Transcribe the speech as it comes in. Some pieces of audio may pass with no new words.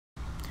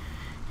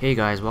Hey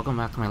guys, welcome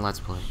back to my Let's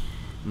Play.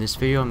 In this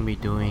video I'm going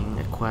to be doing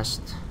a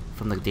quest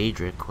from the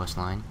Daedric quest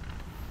line.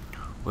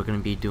 We're going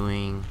to be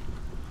doing,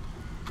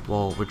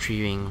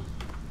 retrieving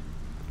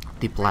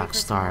the Black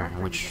Star,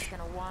 which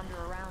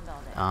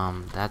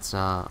that's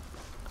I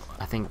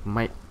think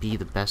might be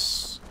the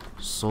best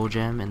soul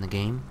gem in the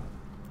game.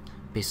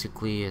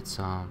 Basically it's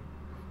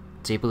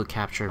able to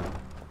capture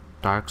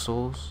dark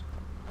souls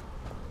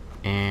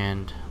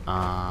and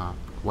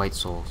white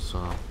souls,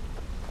 so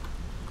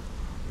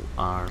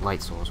or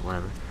light souls,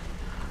 whatever,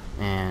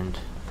 and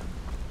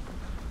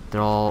they're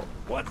all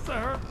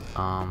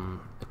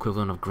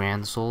equivalent of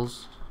grand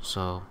souls.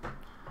 So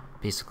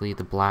basically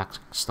the Black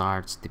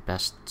Star is the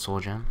best soul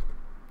gem.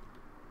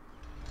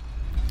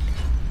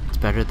 It's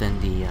better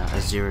than the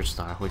Azura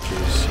Star, which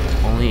is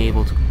only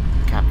able to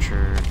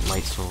capture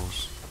light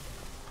souls.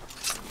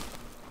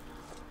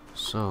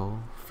 So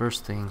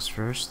first things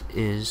first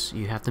is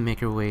you have to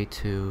make your way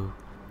to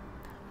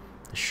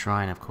the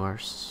shrine, of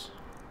course,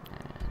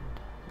 and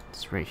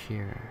it's right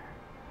here,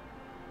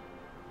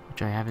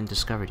 which I haven't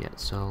discovered yet,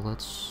 so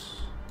let's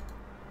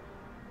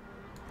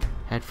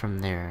head from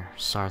there.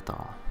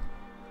 Sarthal.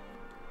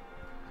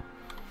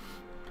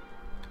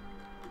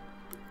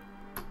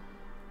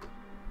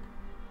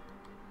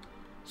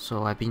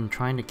 So I've been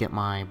trying to get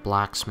my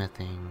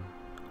blacksmithing,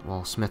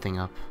 smithing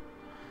up.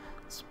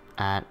 It's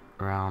at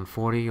around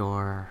 40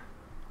 or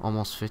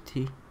almost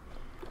 50,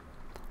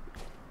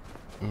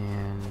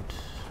 and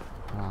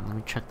hold on, let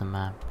me check the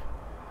map.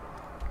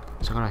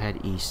 So I'm gonna head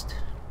east,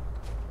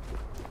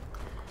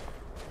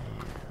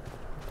 and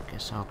I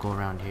guess I'll go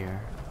around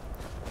here.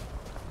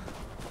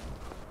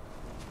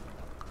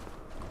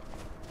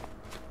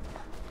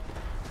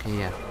 Okay,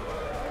 yeah.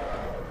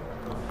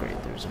 Oh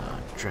great, there's a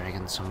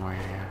dragon somewhere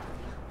here.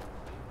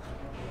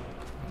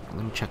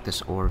 Let me check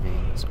this ore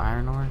vein. It's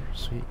iron ore?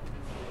 Sweet.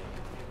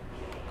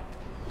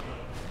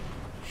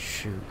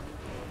 Shoot.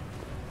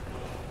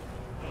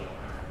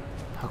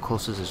 How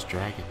close is this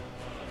dragon?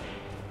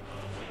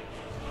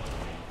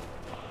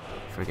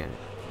 Forget it.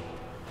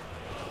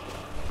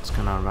 It's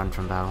gonna run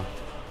from battle.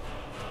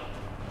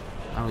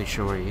 Not really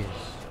sure where he is.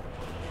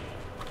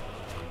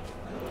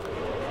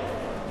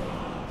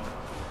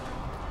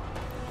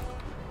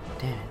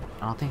 Damn,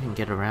 I don't think I can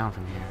get around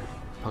from here.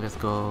 I'll have to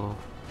go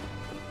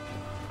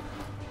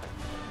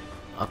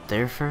up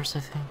there first, I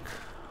think.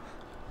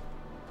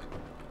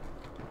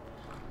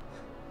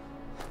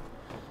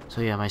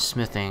 So yeah, my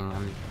smithing,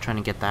 I'm trying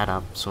to get that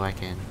up so I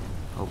can,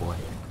 oh boy,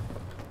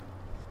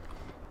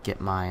 get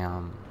my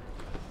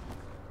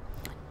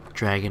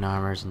dragon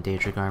armors and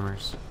Daedric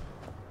armors.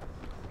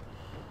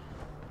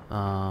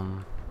 Yeah,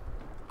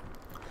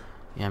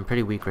 I'm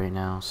pretty weak right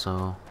now,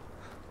 so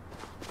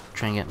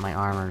trying to get my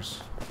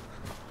armors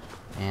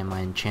and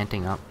my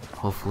enchanting up.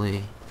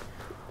 Hopefully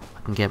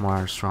I can get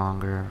more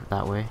stronger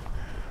that way,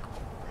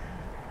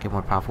 get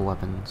more powerful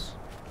weapons.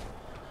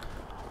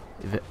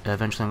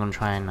 Eventually I'm gonna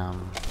try and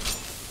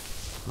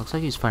looks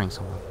like he's fighting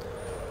someone.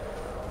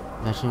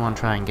 Eventually I want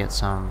to try and get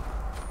some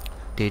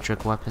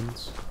Daedric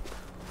weapons.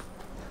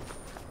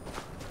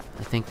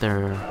 I think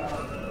they're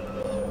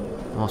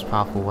the most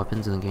powerful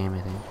weapons in the game,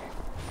 I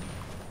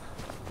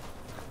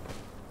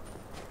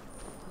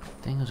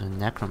think it was a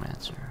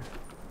necromancer.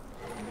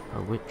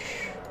 Or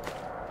witch.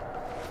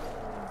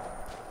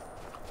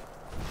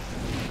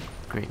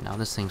 Great, now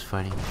this thing's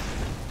fighting.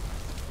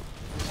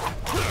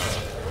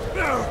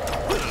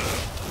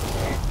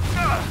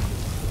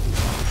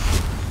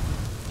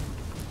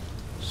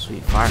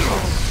 Sweet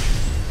fireball.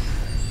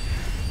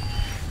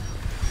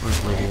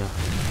 Where's Lydia?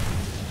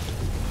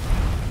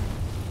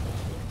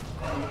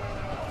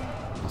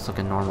 Looks like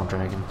a normal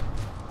dragon.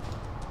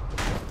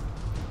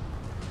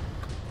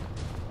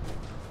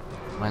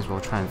 Might as well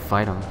try and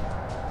fight him.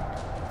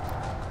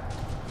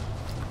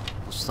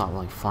 We'll stop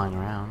like flying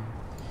around.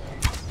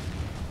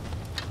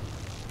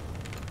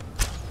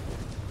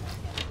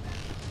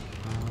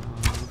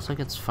 Looks like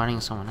it's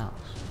fighting someone else.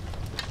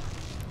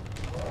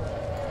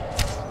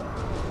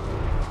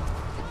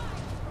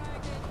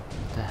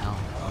 What the hell?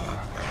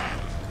 Okay,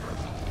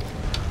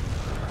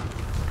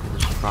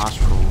 there's frost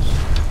trolls.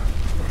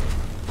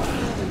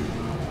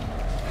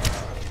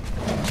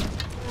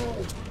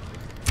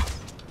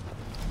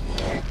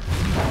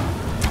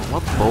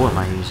 What bow am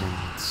I using?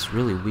 It's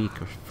really weak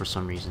for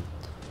some reason.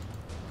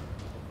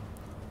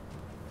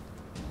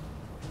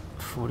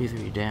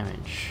 43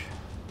 damage.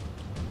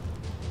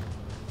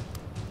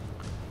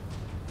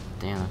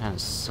 Damn, that kinda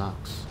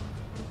sucks.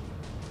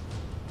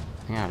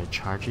 I think I gotta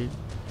charge it.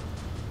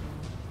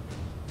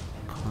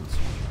 Console.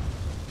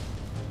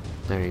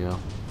 There you go.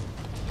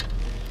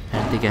 I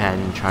didn't think I had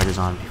any charges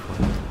on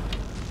before.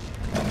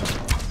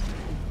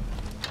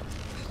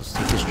 Let's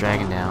take this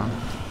dragon down.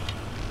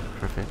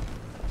 Perfect.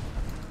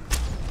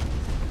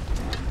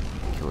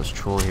 Kill this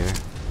troll here.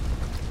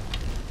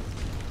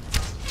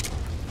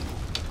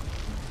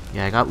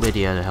 Yeah, I got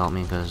Lydia to help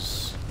me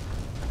because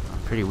I'm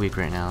pretty weak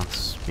right now.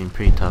 It's been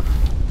pretty tough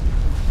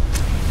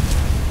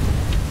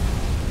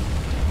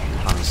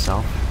on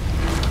myself.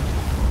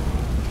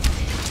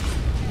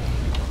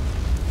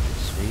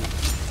 Sweet.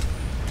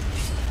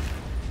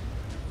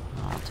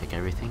 Take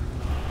everything.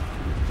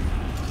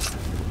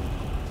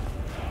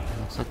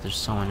 Looks like there's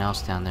someone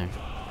else down there.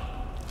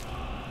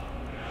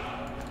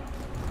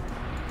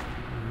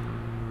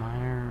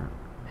 Minor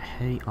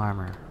heavy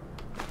armor.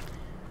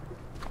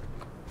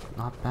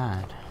 Not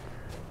bad.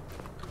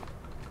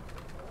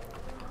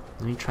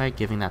 Let me try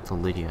giving that to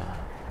Lydia.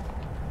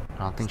 I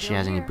don't think she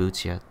has any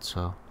boots yet,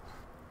 so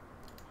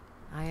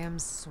I am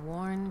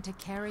sworn to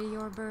carry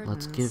your burdens.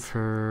 let's give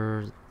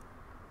her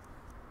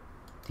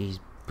these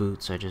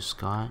boots I just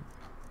got.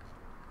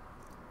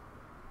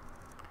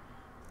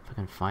 If I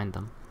can find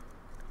them.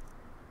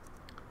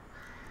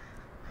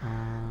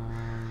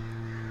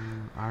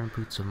 Iron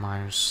boots of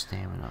minor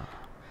stamina.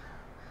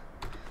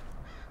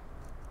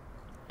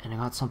 And I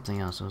got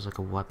something else. It was like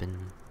a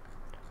weapon.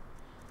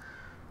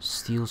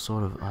 Steel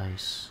sword of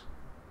ice.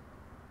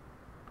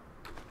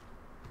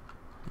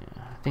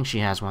 Yeah, I think she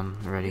has one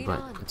already,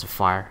 but it's a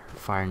fire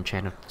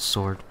enchanted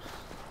sword.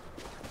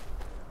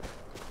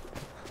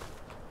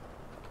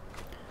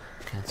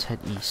 Okay, let's head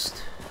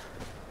east.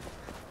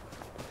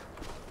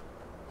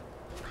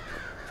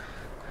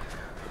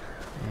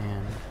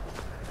 And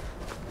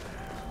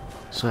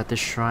so at this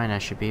shrine I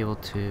should be able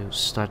to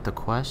start the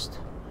quest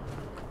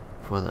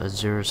for the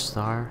Azura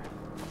star.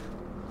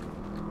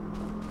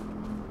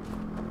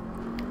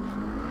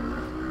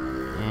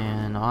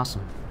 And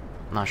awesome.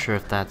 Not sure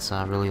if that's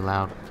really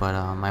loud,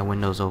 but my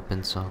window's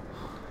open, so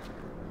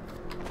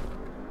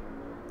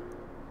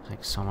it's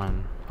like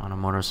someone on a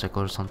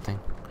motorcycle or something.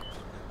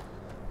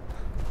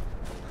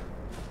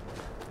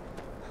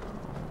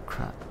 Oh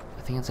crap.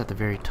 I think it's at the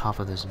very top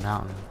of this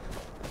mountain.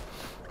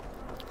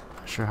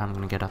 Not sure how I'm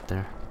gonna get up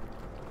there.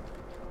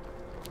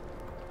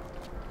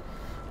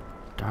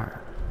 Darn.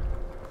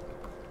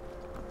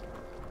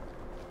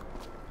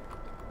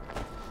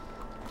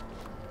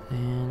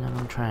 And I'm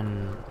gonna try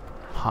and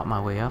hop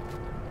my way up.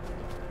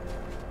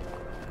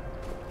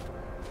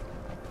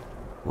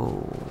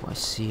 Whoa, I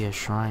see a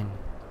shrine.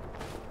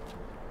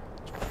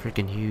 It's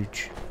freaking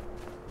huge.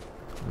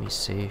 Let me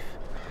save.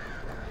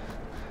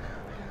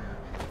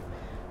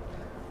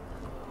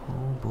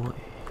 Oh boy.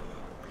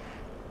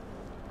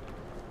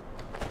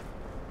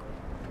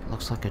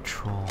 Looks like a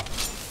troll.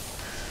 It's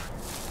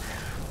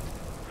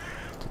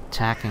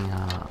attacking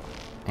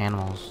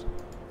animals.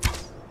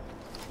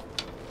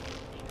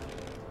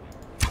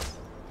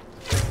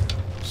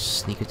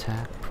 Sneak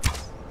attack.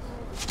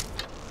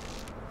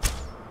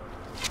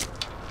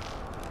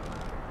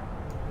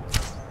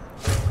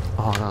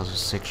 Oh, that was a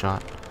sick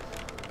shot.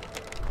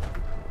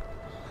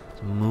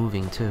 It's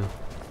moving too.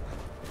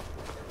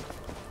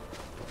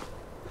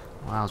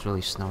 Wow, it's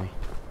really snowy.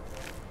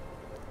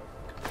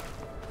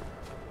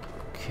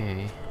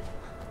 Okay.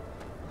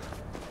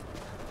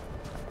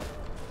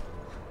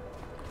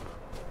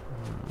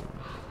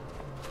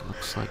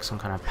 Looks like some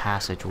kind of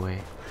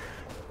passageway.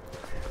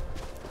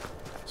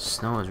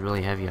 Snow is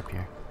really heavy up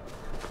here.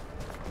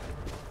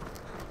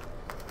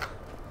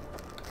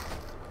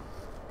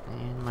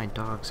 And my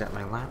dog's at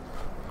my lap.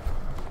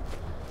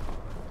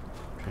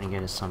 Trying to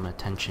get us some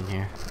attention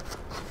here.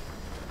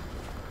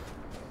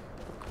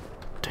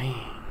 Dang,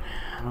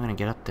 I'm gonna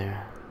get up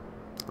there.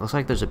 Looks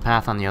like there's a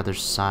path on the other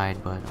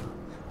side, but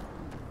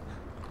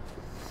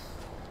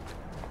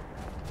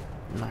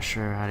I'm not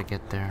sure how to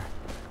get there.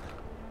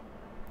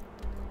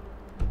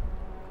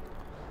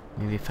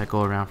 Maybe if I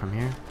go around from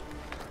here.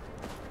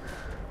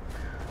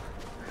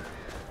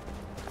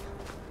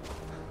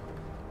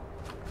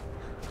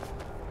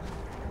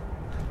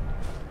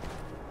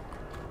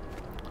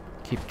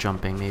 Keep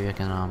jumping, maybe I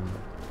can,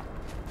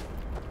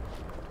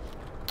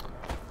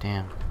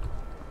 damn.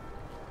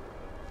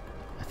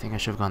 I think I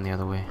should have gone the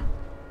other way.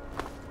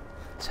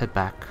 Let's head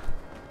back.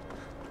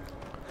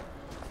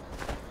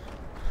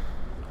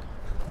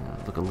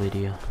 Look at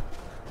Lydia.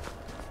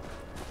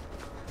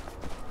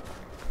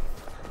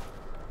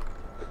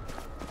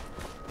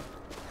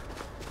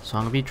 So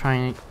I'm gonna be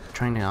trying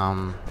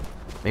to,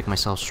 make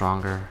myself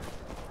stronger.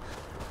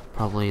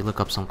 Probably look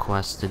up some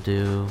quests to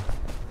do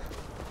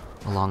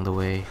along the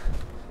way.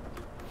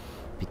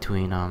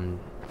 Between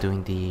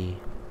doing the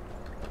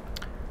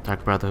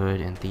Dark Brotherhood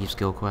and Thieves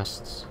Guild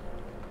quests.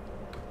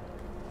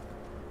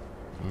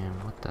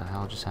 And what the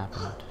hell just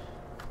happened?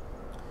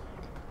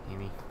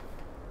 Maybe.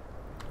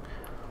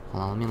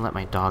 Hold on, let me let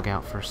my dog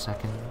out for a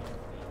second.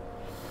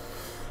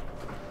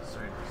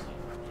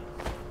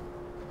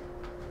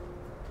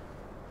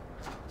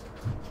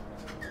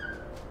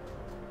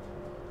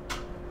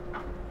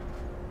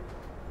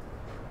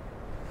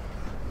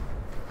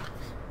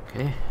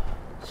 Okay,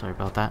 sorry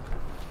about that.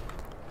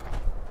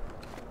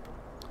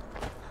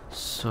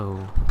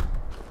 So,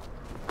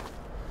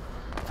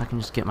 if I can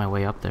just get my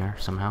way up there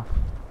somehow.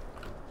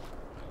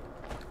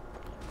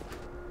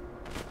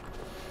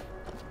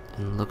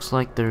 And looks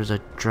like there's a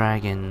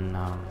dragon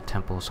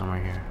temple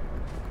somewhere here.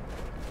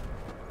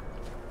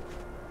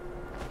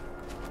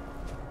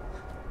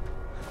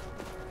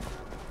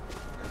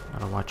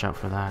 Gotta watch out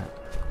for that.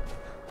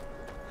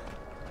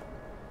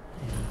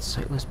 And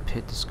sightless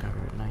pit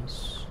discovered,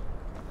 nice.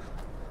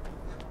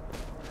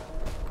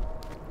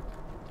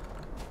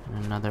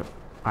 And another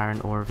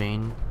iron ore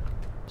vein.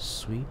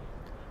 Sweet.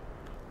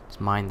 Let's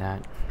mine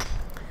that.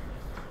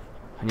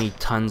 I need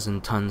tons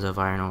and tons of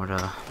iron ore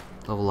to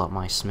level up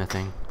my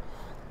smithing.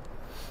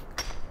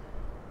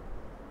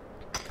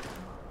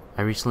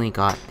 I recently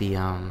got the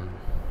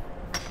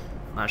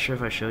not sure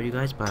if I showed you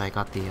guys, but I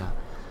got the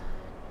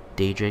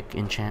Daedric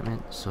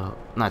enchantment. So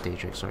not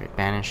Daedric, sorry,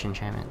 Banish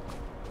enchantment,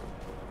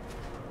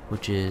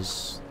 which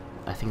is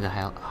I think the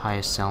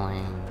highest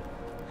selling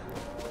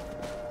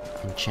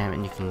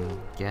enchantment you can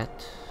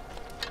get.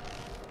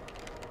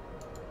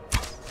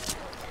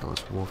 Kill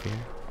this wolf here.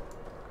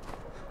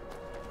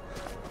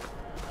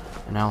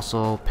 And I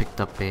also picked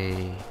up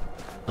a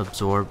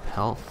absorb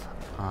health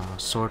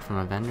sword from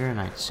a vendor, and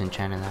I just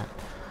enchanted that,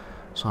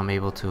 so I'm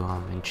able to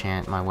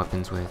enchant my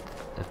weapons with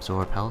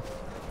absorb health.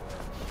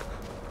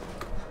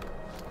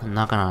 I'm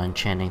not gonna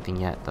enchant anything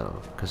yet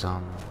though, because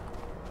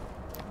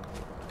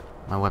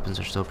my weapons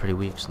are still pretty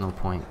weak, so no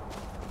point.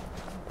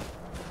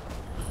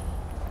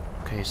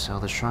 Okay, so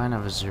the Shrine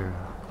of Azura.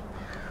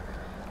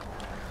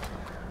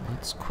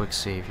 Let's quick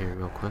save here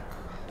real quick.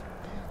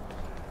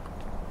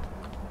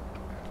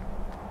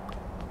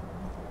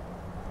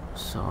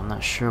 So I'm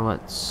not sure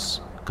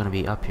what's gonna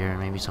be up here.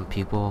 Maybe some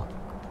people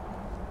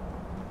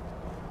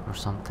or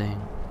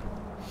something.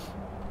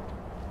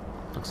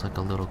 Looks like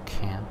a little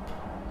camp.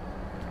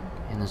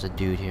 And there's a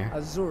dude here.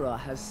 Azura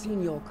has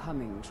seen your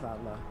coming,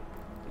 traveler.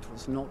 It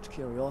was not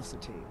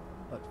curiosity,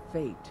 but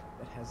fate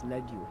that has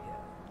led you here.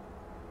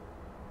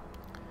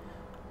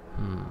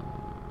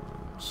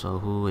 So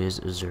who is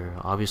Azura?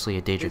 Obviously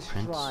a Daedric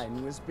prince. This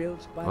shrine was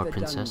built by or the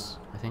princess,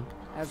 Dunmer. I think.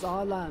 As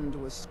our land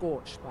was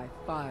scorched by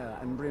fire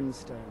and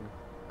brimstone,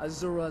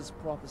 Azura's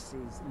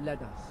prophecies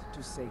led us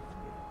to safety.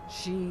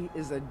 She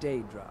is a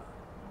Daedra,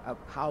 a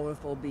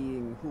powerful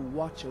being who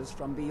watches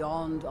from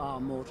beyond our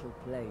mortal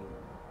plane.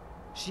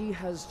 She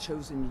has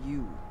chosen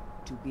you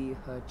to be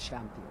her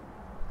champion.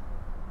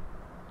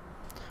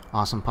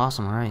 Awesome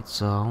possum, alright,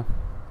 so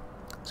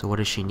what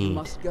does she need? You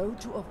must go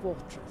to a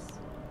fortress,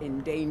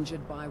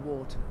 endangered by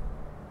water,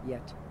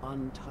 yet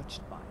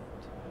untouched by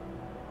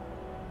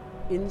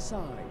it.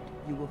 Inside,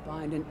 you will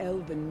find an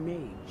elven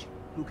mage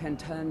who can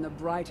turn the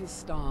brightest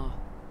star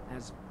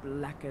as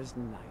black as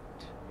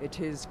night. It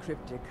is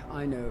cryptic,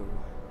 I know,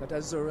 but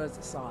Azura's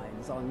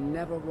signs are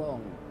never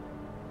wrong.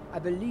 I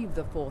believe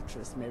the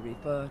fortress may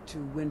refer to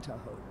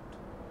Winterhold.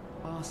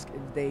 Ask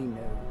if they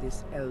know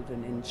this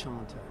elven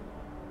enchanter.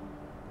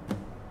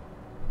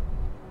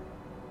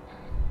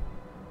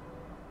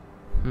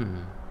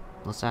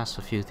 Let's ask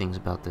a few things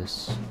about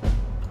this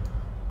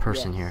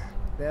person Yes, here.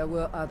 There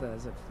were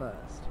others at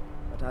first,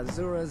 but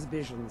Azura's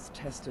visions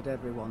tested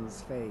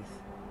everyone's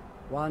faith.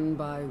 One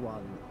by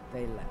one,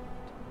 they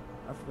left,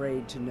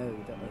 afraid to know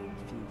their own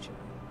future.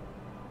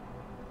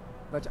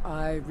 But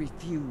I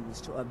refuse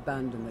to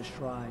abandon the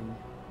shrine.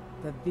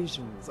 The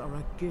visions are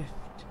a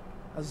gift.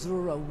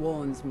 Azura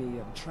warns me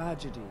of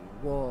tragedy,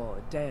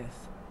 war,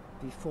 death.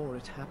 Before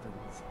it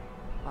happens,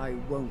 I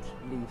won't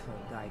leave her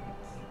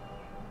guidance.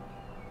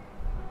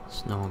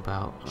 Let's know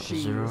about She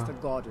is Azura. the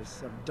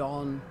goddess of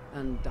dawn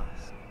and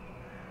dusk.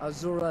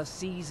 Azura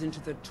sees into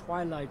the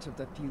twilight of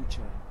the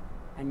future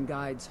and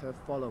guides her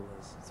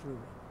followers through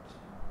it.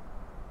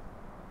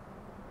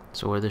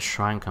 So where does this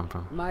shrine come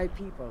from? My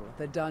people,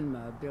 the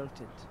Dunmer,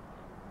 built it.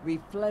 We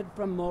fled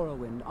from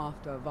Morrowind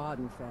after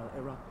Vardenfell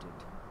erupted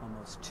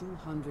almost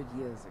 200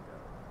 years ago.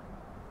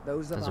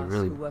 Those of That's a us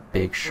really who were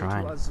big faithful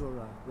shrine. to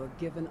Azura were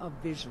given a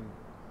vision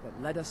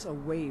that led us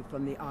away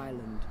from the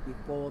island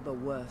before the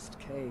worst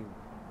came.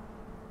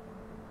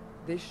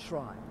 This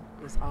shrine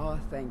is our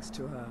thanks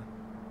to her,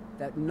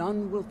 that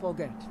none will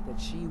forget that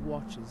she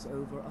watches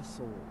over us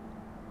all.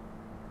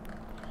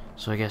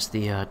 So I guess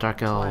the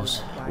Dark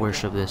Elves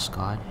worship this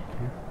god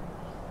here.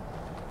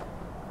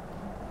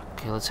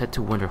 Okay, let's head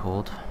to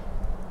Winterhold.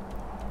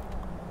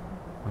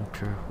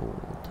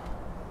 Winterhold.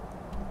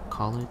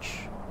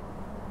 College.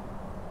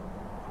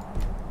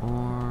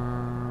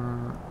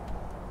 Or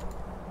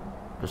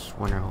just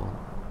Winterhold.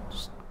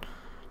 Just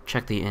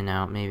check the inn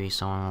out, maybe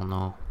someone will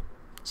know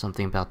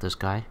something about this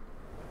guy.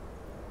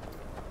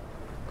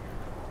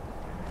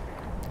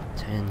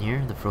 Let's head in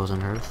here, the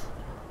Frozen Earth.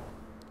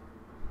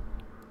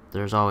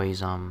 There's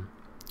always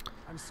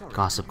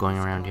gossip going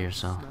around here,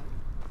 so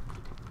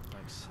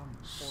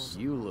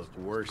You look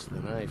worse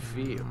than I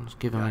feel. let's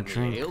give him a Got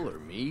any drink. ale or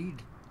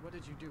mead? What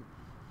did you do?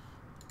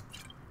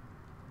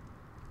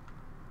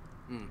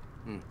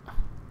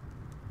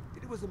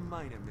 It was a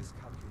minor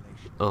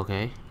miscalculation.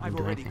 Okay, you I've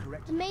do already anything. The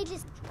corrected. mage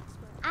is...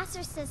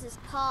 Asser says his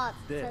pa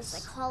says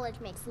This. the college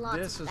makes lots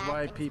This of is bad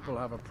why things people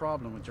have a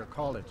problem with your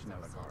college,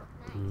 Nelacar.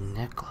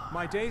 Nelacar.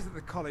 My days at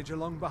the college are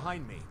long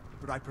behind me,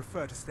 but I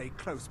prefer to stay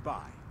close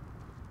by.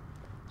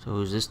 So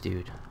who's this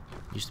dude?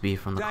 Used to be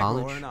from the Dagor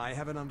college? and I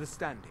have an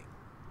understanding.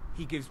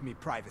 He gives me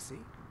privacy,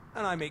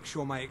 and I make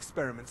sure my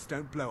experiments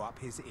don't blow up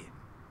his inn.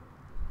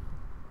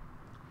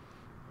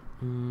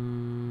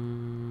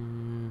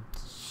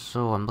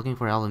 So I'm looking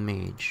for Alan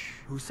Mage.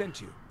 Who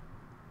sent you?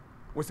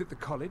 Was it the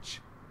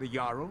college? The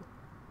Jarl?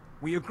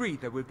 We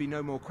agreed there would be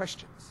no more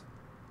questions.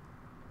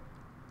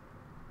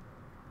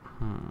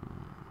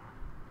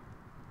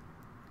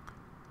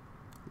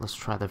 Let's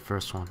try the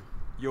first one.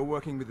 You're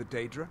working with the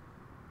Daedra?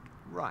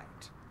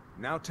 Right.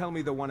 Now tell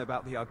me the one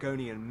about the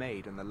Argonian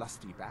maid and the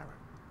lusty baron.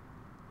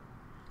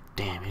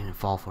 Damn, he didn't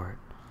fall for it.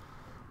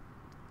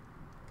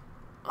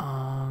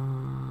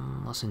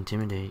 Let's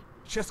intimidate.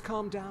 Just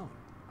calm down.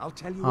 I'll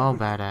tell you Oh,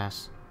 everything.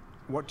 badass.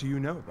 What do you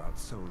know about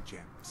soul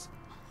gems?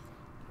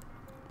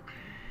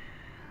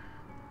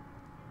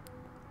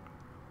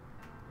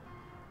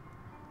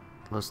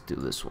 Let's do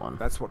this one.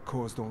 That's what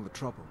caused all the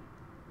trouble.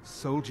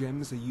 Soul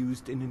gems are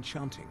used in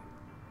enchanting,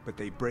 but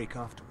they break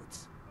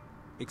afterwards.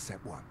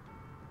 Except one.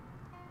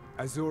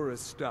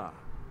 Azura's star,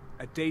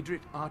 a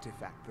Daedric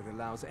artifact that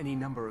allows any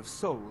number of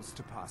souls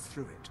to pass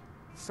through it.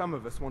 Some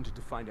of us wanted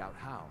to find out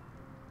how.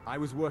 I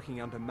was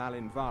working under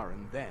Malin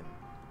Varen then.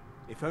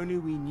 If only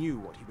we knew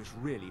what he was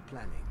really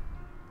planning.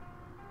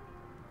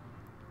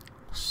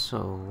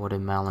 So, what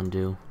did Malin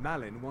do?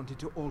 Malin wanted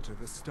to alter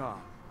the star.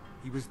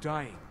 He was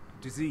dying,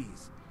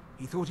 disease.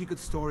 He thought he could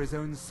store his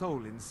own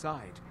soul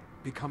inside,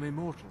 become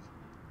immortal.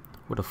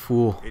 What a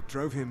fool. It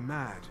drove him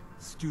mad.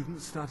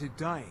 Students started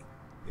dying.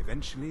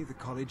 Eventually, the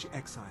college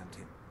exiled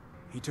him.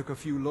 He took a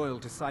few loyal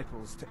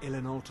disciples to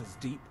Illanalta's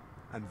Deep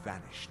and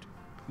vanished.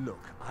 Look,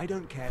 I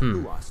don't care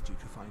who asked you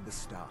to find the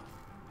star,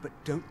 but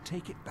don't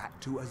take it back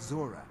to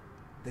Azura.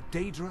 The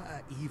Daedra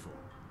are evil.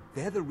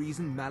 They're the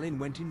reason Malin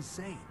went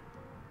insane.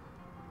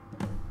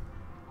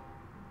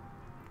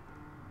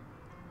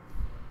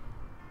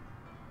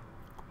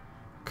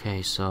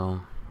 Okay,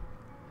 so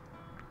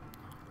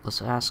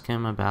let's ask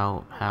him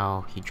about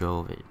how he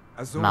drove it.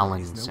 Azura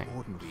Malin is no insane.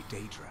 ordinary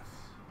Daedra.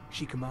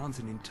 She commands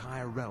an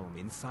entire realm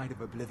inside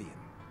of Oblivion.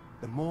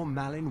 The more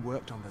Malin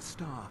worked on the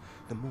star,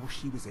 the more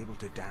she was able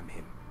to damn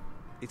him.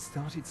 It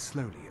started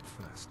slowly at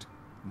first.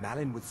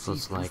 Malin would see So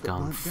it's things like that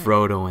weren't there.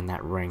 Frodo in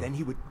that ring. Then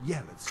he would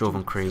yell at Drove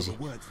him students crazy.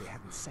 over words they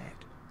hadn't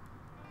said.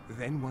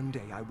 Then one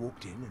day I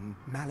walked in and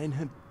Malin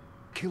had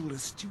killed a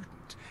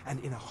student, and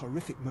in a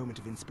horrific moment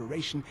of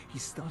inspiration, he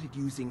started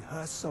using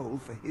her soul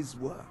for his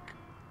work.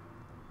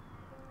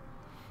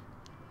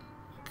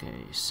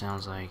 Okay,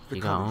 sounds like The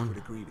he got college owned. would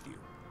agree with you.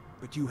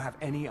 But you have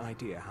any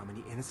idea how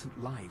many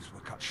innocent lives were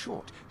cut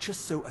short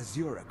just so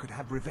Azura could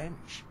have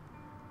revenge?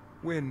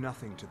 We're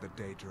nothing to the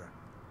Daedra.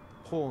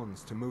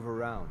 Pawns to move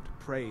around,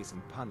 praise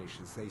and punish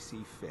as they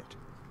see fit.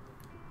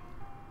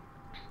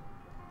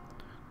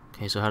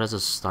 Okay, so how does a I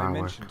star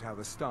work? mentioned how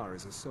the star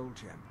is a soul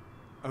gem,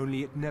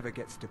 only it never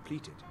gets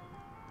depleted.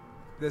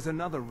 There's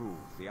another rule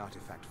the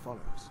artifact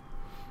follows.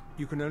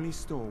 You can only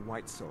store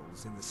white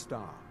souls in the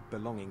star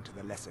belonging to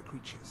the lesser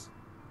creatures.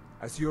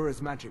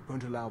 Azura's magic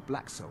won't allow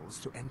black souls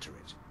to enter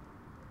it.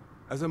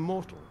 As a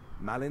mortal,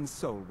 Malin's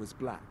soul was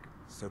black,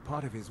 so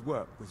part of his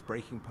work was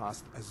breaking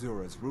past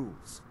Azura's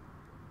rules.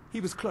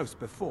 He was close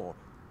before.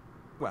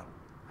 Well,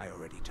 I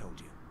already told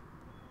you.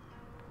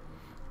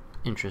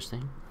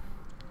 Interesting.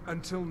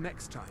 Until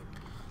next time.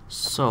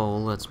 So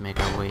let's make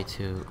our way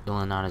to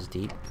Illanata's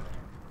Deep.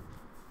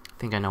 I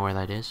think I know where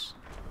that is.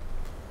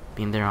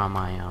 Been there on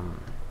my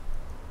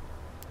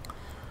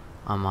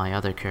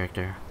other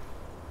character.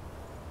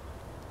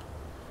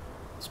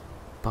 It's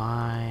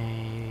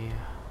by.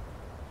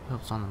 Oh,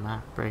 it's on the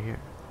map right here.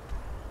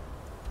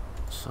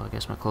 So I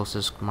guess my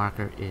closest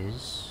marker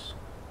is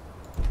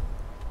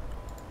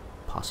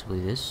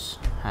possibly this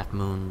Half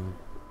Moon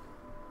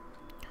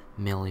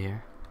Mill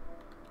here.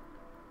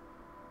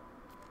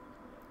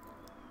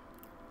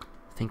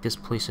 I think this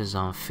place is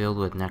filled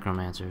with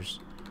necromancers,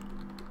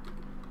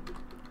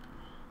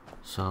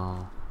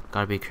 so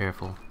gotta be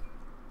careful.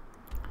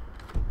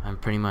 I'm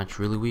pretty much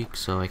really weak,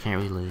 so I can't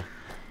really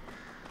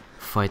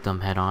fight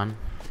them head on,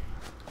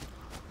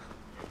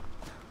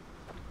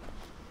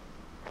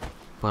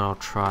 but I'll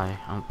try.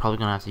 I'm probably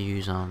gonna have to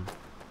use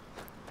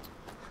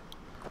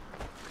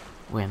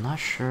wait, I'm not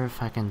sure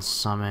if I can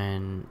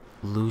summon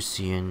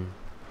Lucian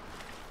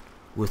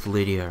with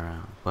Lydia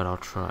around, but I'll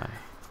try.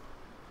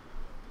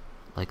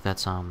 Like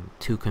that's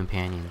two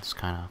companions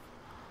kind of.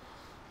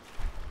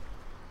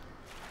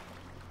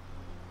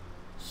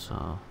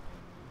 So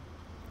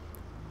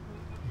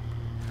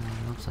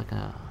looks like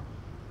a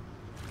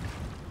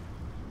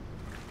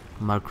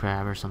mud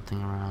crab or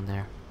something around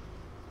there.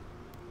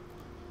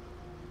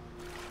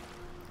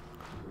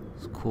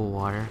 It's cool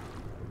water.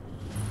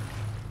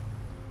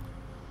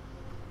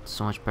 It's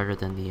so much better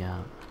than the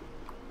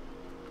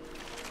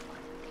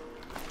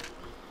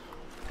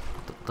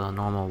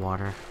normal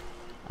water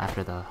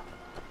after the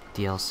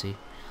DLC.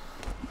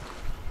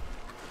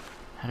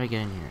 How do I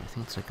get in here? I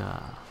think it's like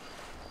a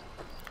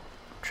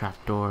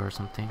trapdoor or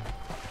something.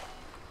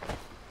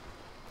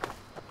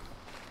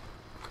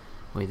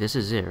 Wait, this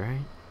is it,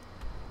 right?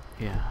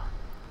 Yeah.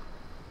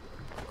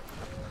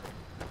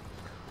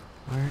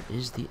 Where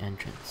is the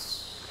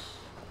entrance?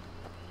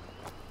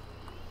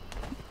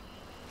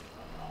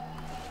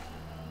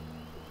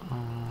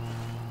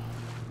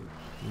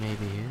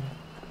 Maybe here?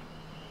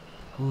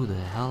 Who the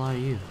hell are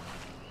you?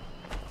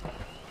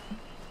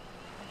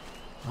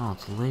 Oh,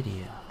 it's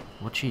Lydia.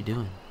 What's she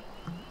doing?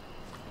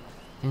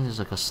 I think there's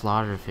like a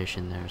slaughterfish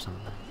in there or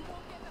something.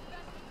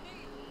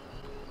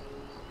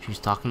 She's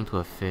talking to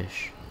a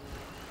fish.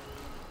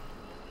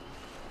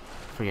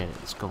 Forget it,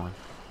 let's go on.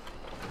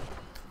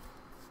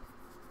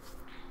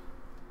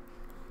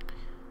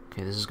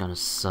 Okay, this is gonna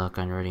suck,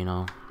 I already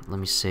know. Let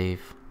me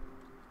save.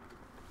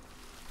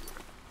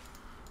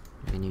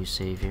 Make a new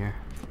save here.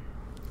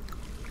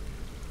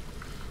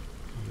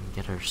 And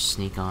get our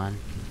sneak on.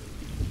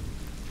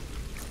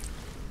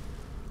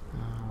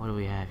 What do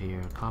we have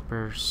here?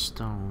 Copper,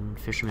 stone,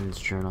 fisherman's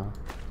journal.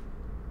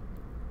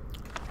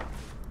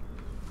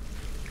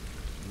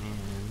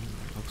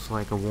 And looks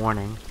like a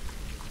warning.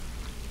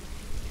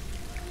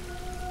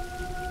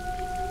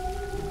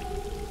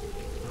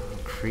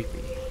 Creepy.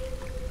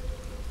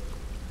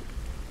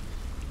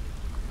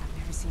 I've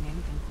never seen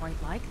anything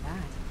quite like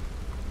that.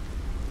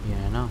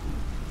 Yeah, I know.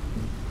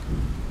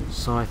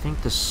 So I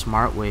think the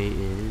smart way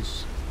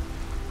is,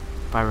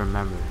 if I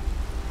remember,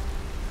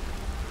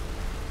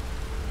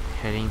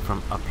 heading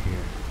from up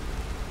here.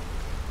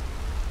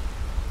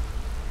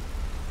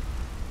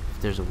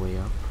 If there's a way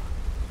up.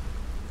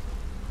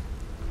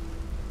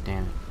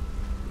 Damn it.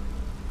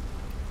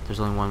 There's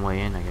only one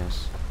way in, I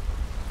guess.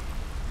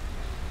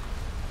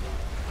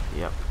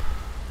 Yep.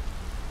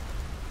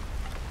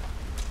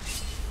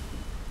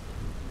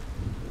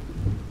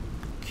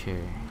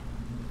 Okay.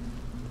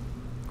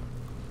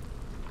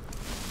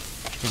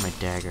 Get my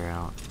dagger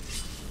out.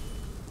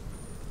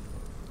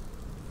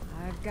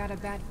 I've got a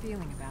bad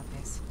feeling about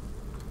this.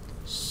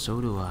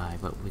 So do I,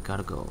 but we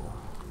gotta go.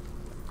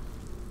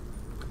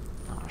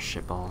 Oh,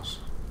 shitballs.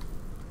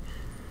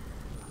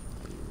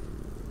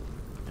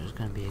 There's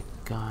gonna be a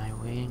guy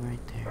waiting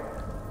right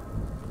there.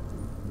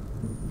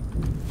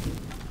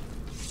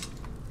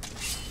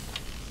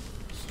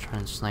 Let's try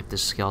and snipe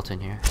this skeleton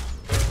here.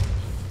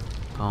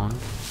 Bone.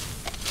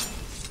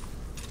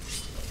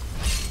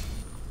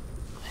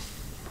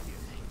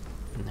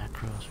 And that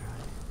crow's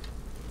right.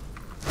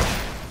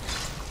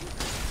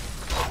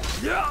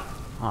 Yeah.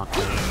 Oh,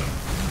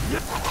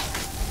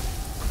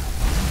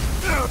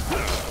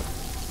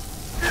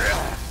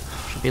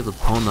 should be able to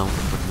pwn them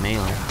with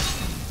melee.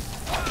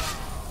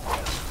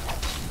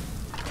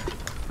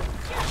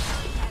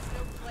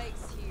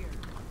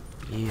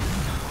 Yeah.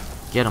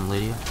 Get him,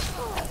 Lydia.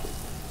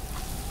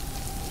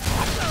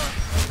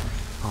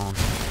 Pwn.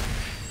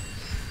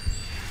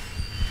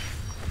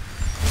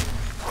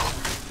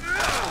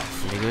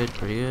 Pretty good,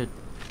 pretty good.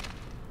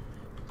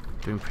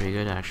 Doing pretty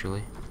good,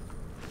 actually.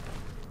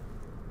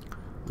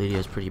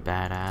 Lydia's pretty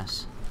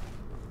badass.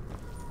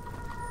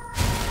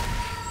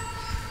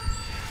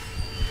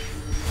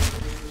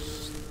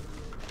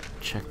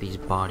 Check these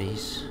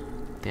bodies.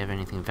 If they have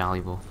anything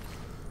valuable.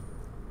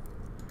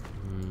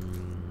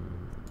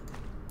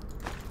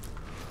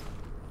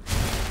 A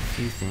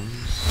few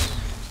things.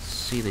 Let's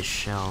see the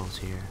shells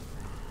here.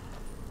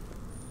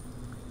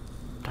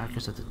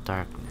 Darkest of the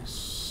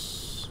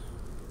darkness.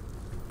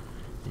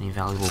 Any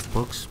valuable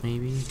books,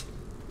 maybe?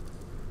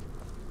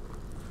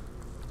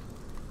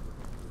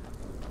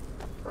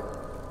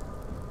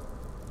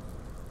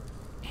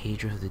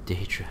 Azura of the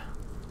Daedric.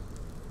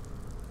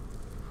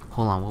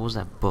 Hold on, what was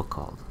that book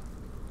called?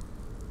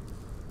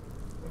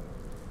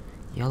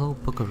 Yellow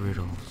Book of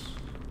Riddles.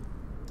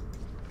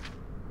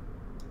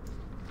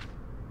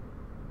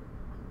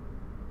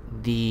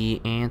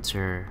 The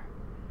answer.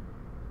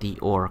 The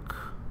orc.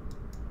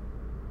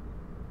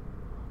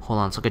 Hold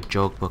on, it's like a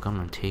joke book. I'm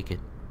gonna take it.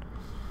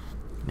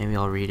 Maybe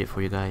I'll read it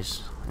for you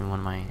guys in one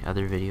of my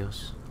other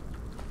videos.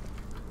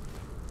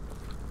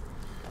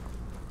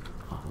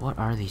 What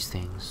are these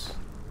things?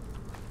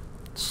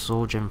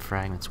 Soul gem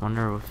fragments.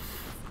 Wonder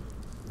if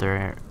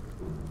they're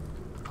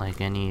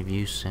like any of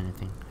use,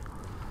 anything.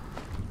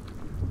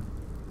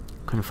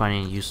 Couldn't find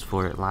any use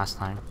for it last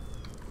time.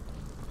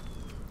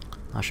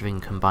 Not sure if we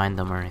can combine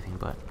them or anything,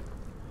 but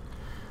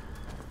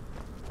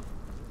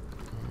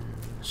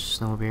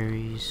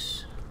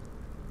snowberries.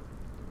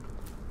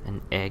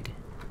 An egg.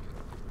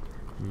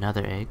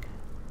 Another egg.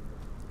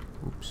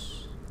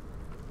 Oops.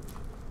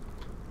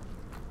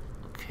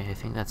 Okay, I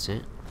think that's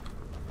it.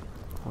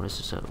 What is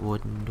this, a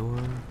wooden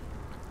door?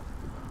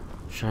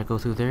 Should I go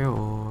through there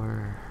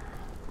or...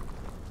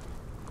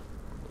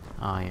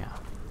 Oh yeah.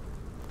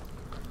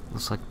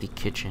 Looks like the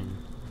kitchen.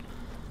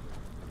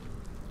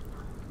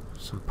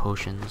 Some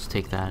potions,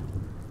 take that.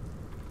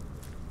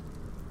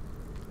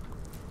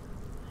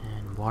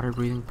 And water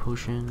breathing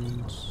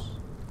potions.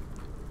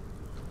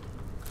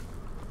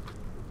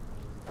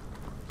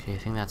 Okay, I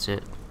think that's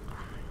it.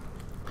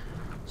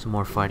 Some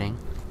more fighting.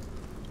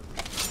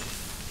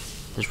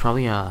 There's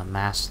probably a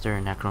master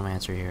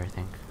necromancer here, I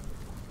think.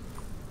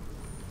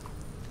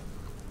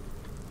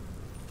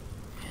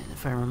 And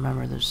if I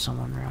remember, there's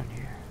someone around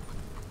here.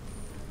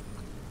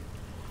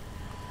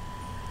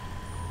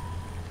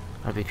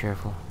 Gotta be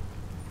careful.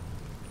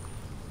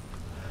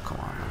 Come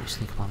on, let me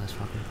sneak up on this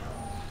fucker.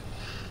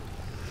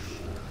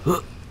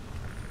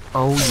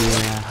 Oh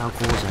yeah, how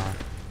cool is that?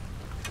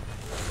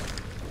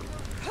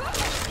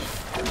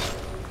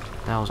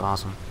 That was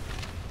awesome.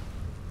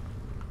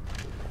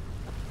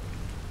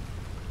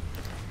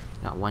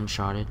 Got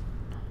one-shotted.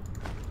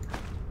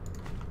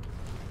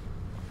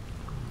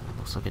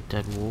 Looks Looks like a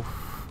dead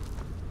wolf.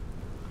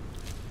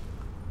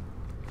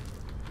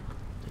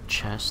 The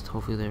chest.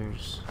 Hopefully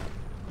there's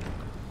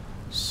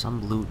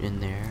some loot in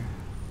there.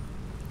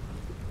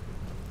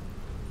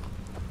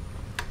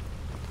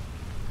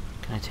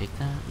 Can I take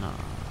that? No.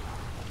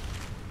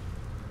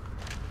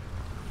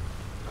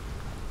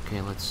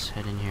 Okay, let's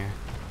head in here.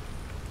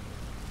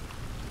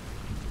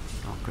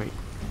 Oh, great.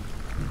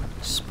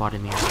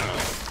 Spotted me.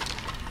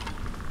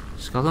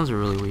 Skeletons are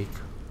really weak.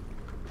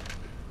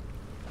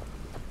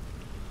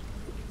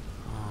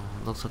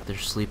 Looks like they're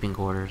sleeping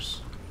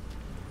quarters.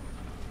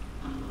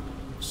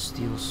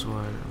 Steel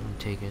sword, I'm gonna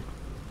take it.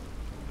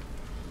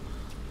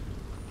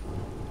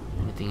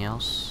 Anything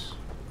else?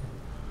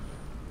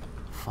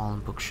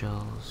 Fallen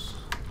bookshelves.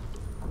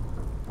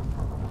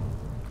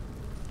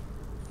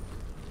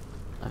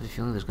 I have a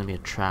feeling there's gonna be a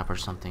trap or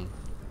something.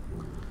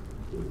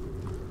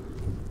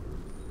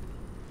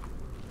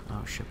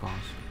 Oh, shit balls.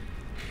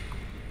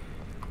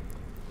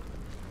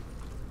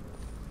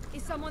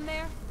 Is someone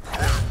there?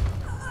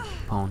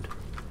 Pwned.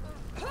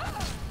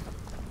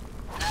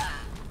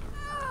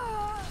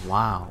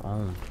 Wow,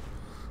 owned.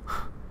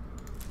 I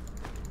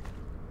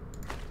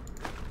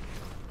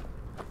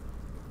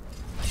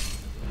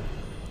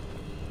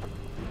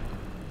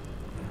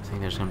think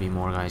there's gonna be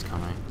more guys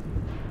coming.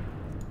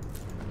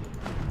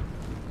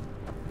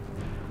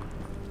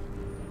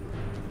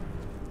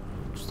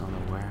 Just don't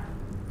know where.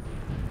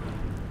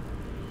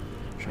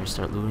 Should I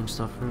start looting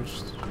stuff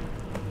first?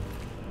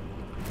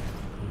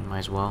 Might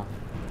as well.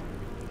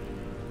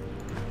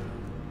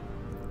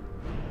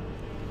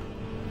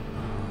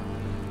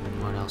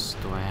 What else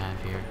do I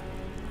have here?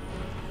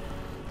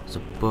 There's a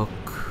book.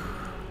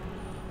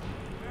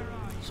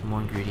 Some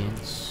more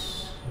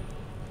ingredients.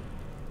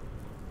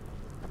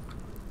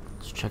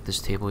 Let's check this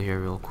table here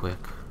real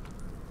quick.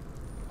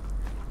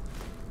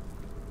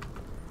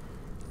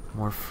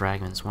 More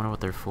fragments. Wonder what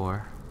they're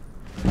for.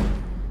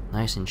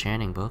 Nice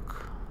enchanting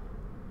book.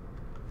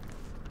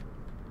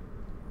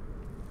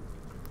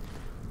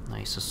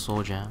 Nice, a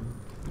soul gem.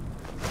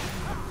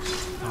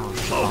 Oh,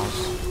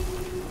 balls.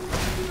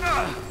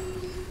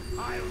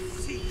 I'll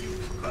see you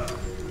burn.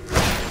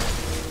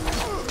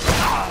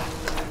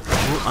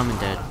 Ooh, I'm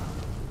dead.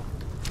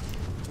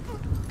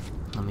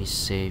 Let me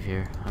save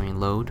here. I mean,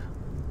 load.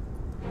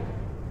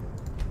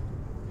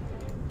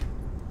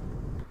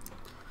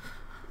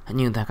 I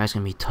knew that guy's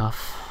gonna be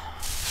tough.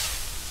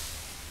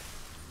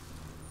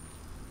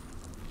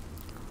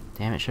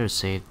 Damn it, should have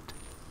saved.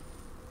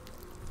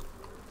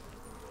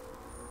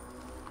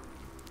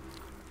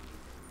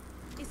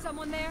 Is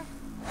someone there?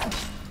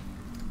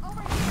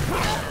 Over here.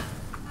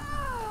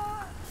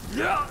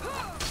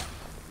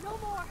 No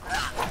more.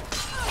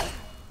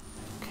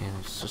 Okay,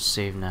 let's just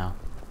save now.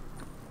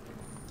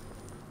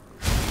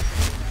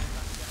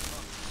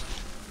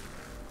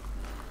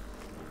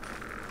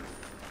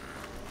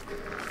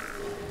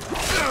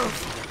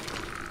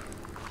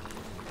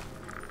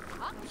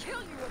 I'll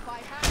kill you if I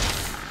have.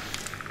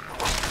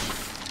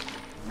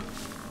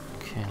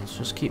 Okay, let's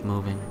just keep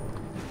moving.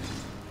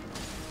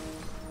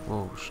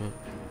 Whoa, shit.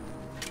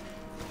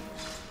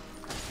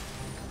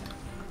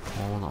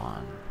 Hold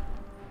on.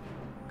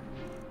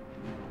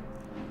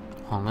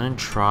 I'm gonna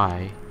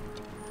try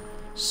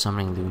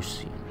summoning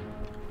Lucian.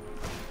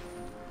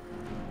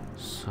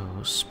 So,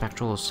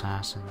 Spectral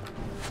Assassin.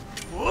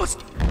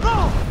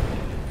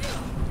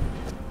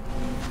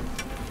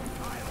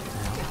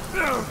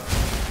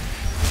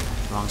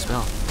 Wrong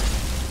spell.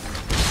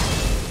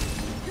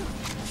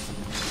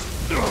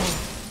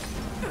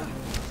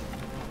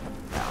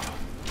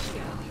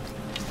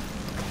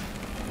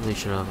 Really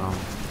should have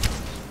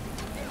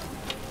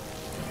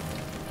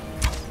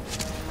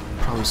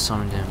probably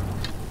summoned him.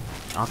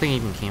 I don't think he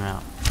even came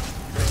out.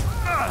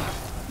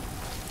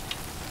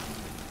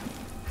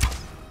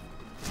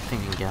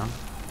 Thinking down.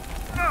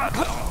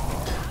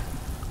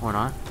 Or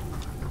not.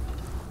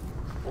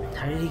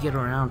 How did he get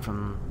around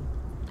from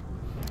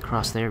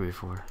across there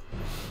before?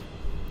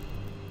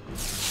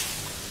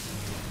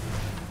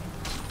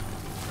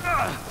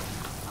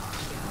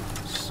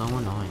 So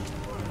annoying.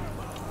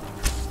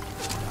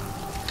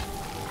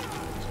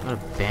 What a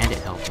bandit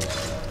help me.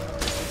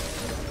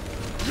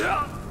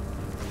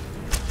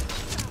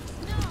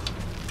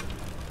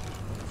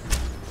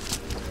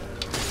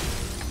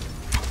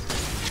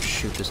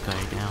 Shoot this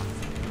guy down.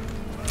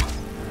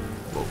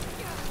 Whoa.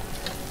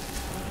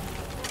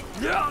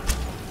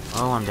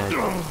 Oh, I'm dead.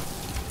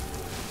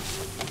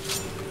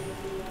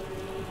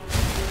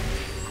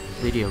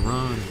 Lydia,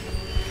 run.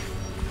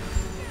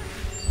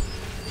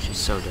 She's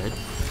so dead.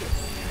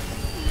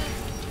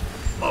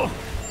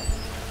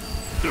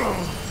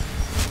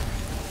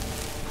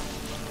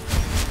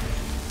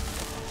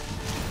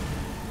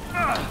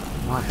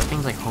 What? That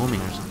thing's like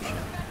homing or some shit.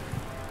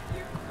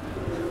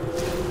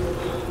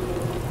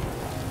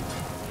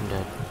 I'm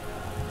dead.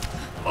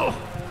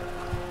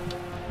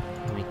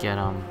 Let me get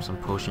some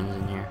potions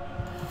in here.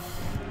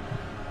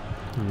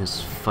 In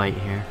this fight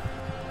here.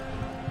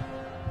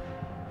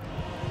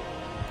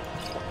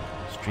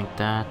 Let's drink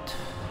that.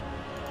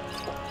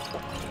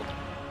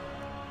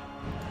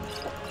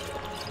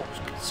 Let's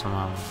get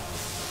some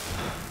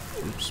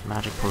oops,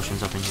 magic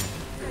potions up in here.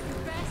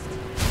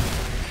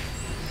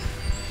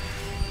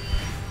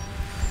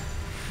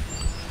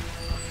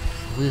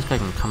 Hopefully this guy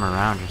can come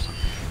around or something.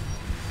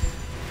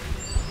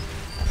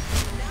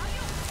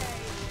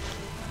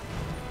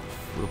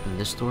 We open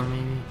this door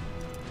maybe?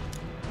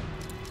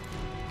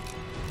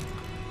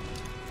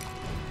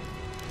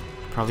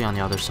 Probably on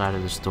the other side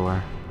of this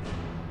door.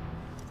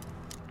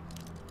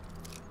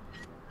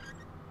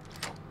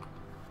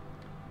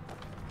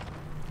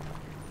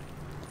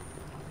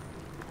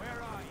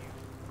 Where are you?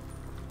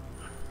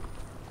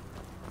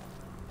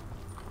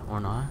 Or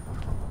not?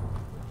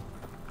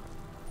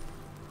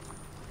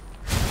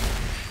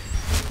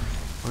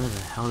 Where the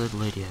hell did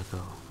Lydia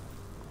go?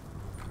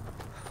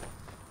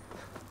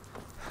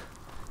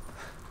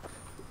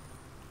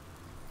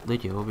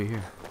 Lydia, over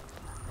here.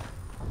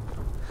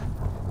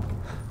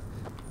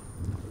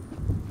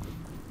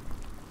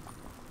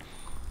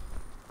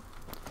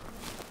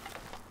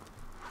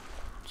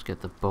 Let's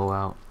get the bow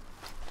out.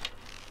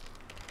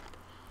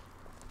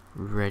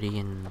 Ready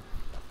and...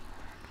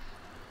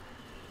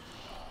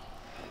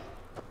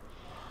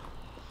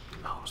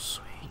 oh,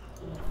 sweet.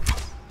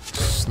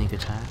 Sneak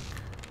attack.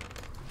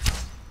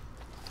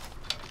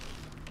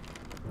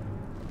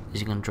 Is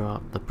he gonna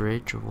drop the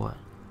bridge or what?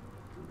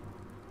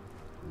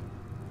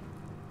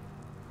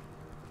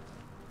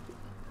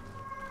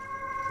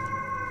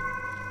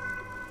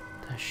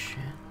 That shit.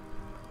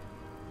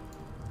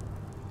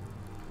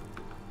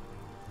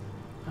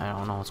 I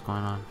don't know what's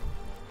going on.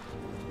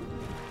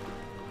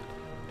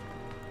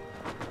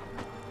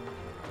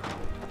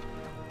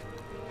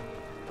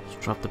 Let's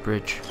drop the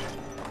bridge.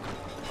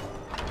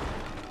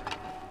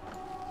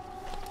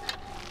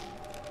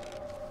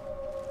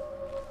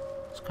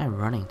 What's this guy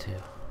running to?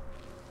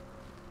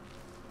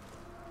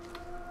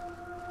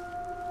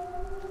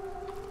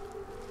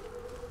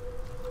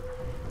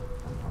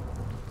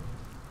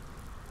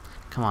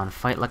 Come on,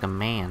 fight like a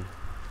man.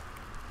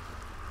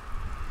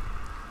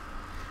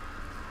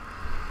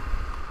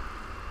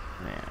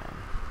 Man,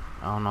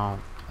 I don't know.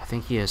 I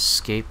think he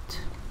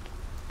escaped.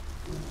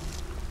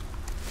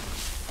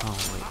 Oh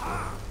wait.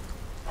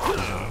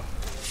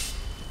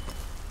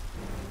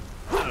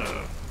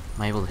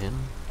 Am I able to hit him?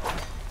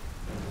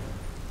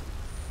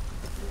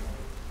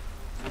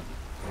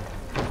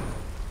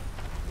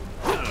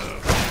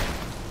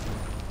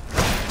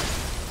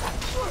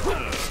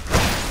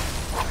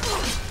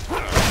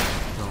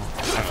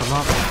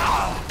 Up.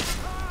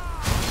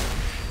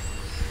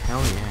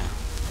 Hell yeah.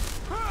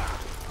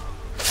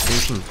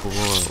 Finishing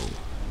blow.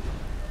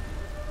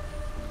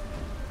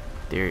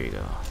 There you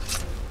go.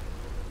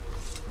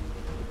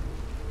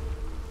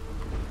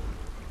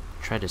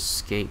 Try to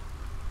escape.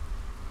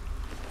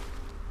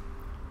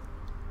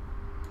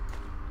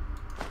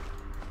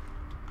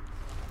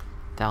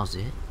 That was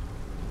it?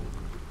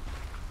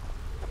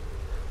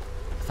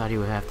 I thought he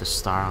would have the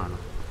star on him.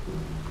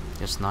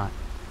 Guess not.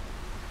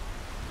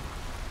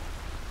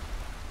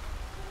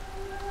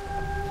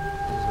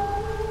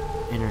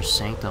 Inner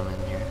sanctum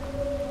in here.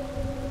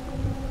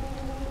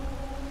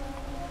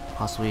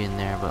 Possibly in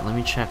there, but let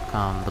me check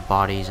the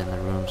bodies and the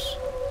rooms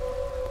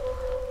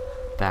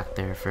back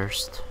there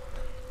first.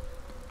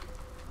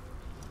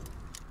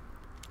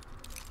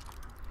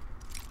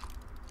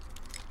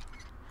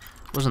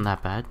 Wasn't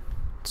that bad.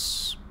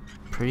 It's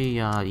pretty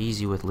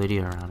easy with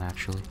Lydia around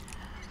actually.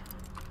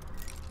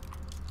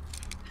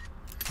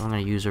 I'm gonna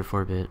use her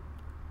for a bit.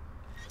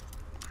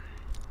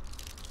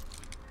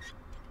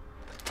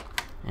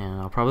 And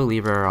I'll probably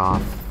leave her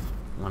off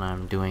when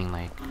I'm doing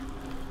like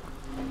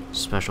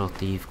special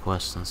thief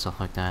quests and stuff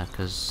like that,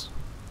 because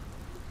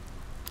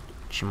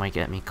she might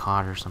get me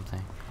caught or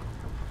something.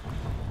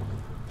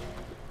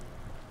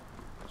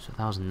 So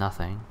that was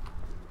nothing.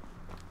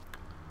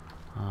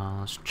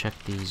 Let's check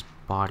these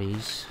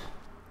bodies.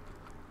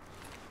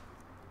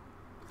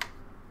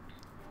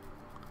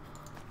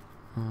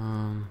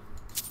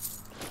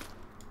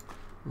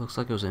 Looks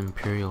like it was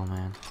Imperial,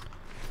 man.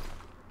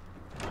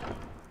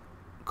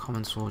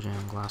 Common soul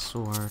gem, glass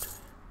sword.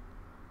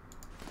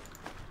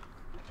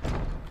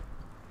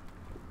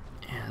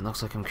 Yeah, it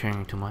looks like I'm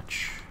carrying too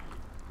much.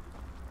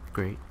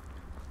 Great.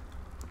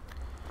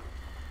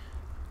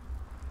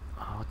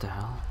 Oh, what the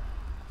hell?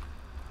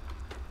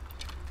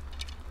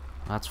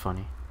 That's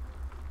funny.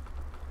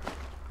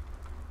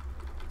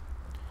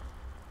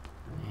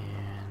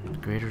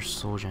 And greater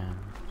soul gem.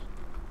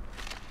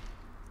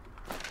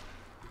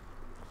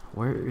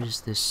 Where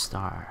is this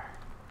star?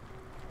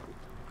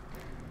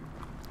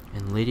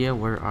 And Lydia,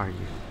 where are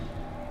you?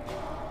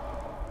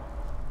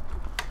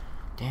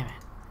 Damn it.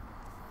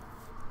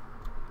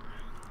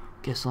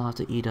 Guess I'll have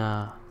to eat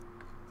a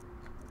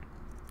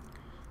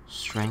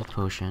strength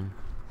potion.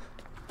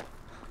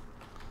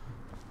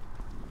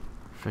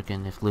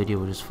 Frickin' if Lydia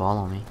would just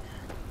follow me.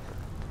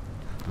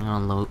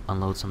 I'm gonna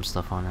unload some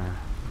stuff on her.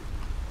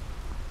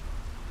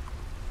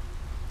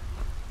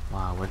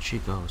 Wow, where'd she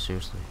go?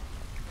 Seriously.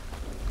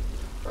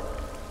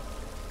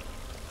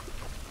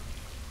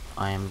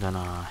 I am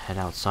gonna head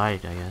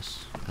outside, I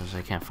guess, because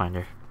I can't find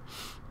her.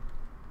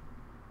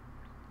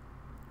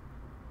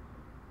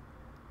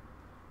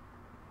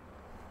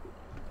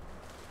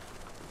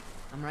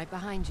 I'm right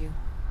behind you.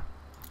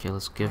 Okay,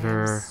 let's give I am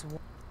her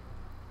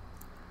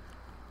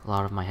a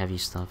lot of my heavy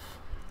stuff.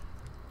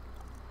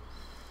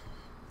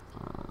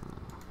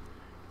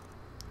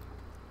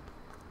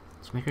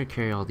 Let's make her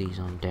carry all these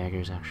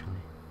daggers, actually.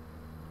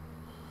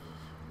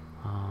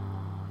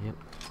 Yep.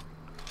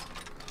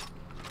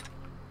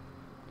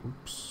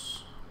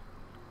 Oops.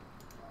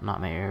 Not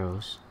my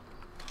arrows.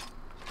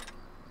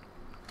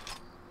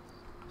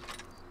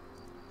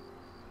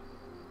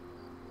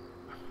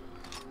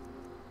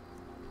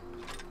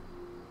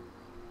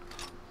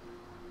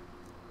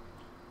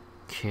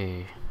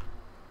 Okay.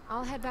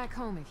 I'll head back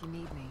home if you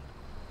need me.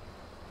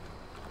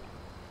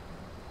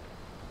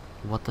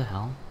 What the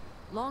hell?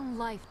 Long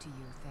life to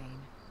you,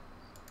 Thane.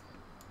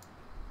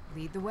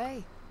 Lead the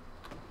way.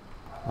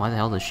 Why the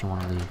hell does she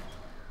want to leave?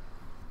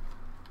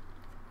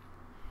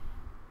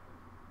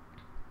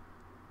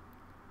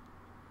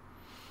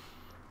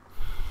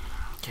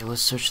 Okay,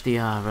 let's search the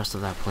rest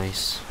of that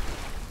place.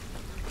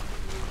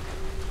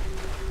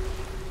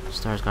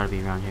 Star's gotta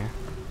be around here.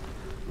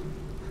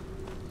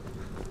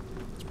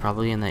 It's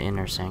probably in the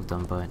inner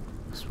sanctum, but I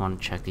just want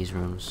to check these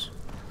rooms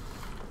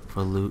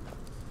for loot.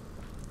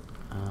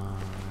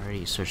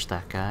 Already searched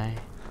that guy.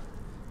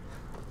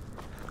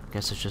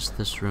 Guess it's just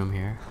this room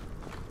here.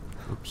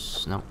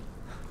 Oops, nope.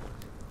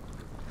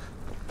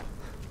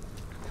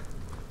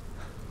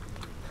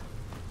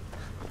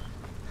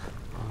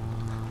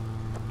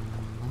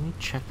 Let me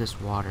check this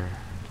water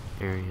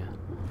area.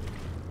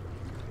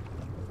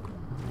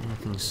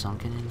 Anything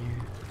sunken in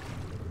here?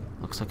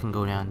 Looks like I can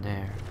go down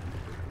there.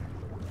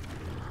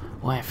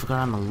 Oh, I forgot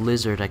I'm a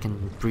lizard. I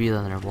can breathe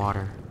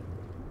underwater.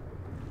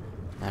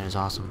 That is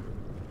awesome.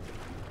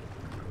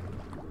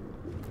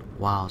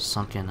 Wow,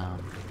 sunken,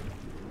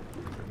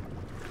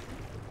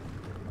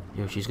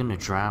 Yo, she's gonna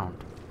drown.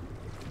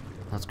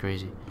 That's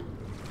crazy.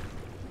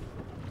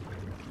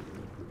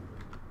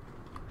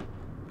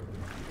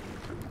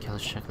 Okay,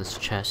 let's check this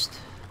chest.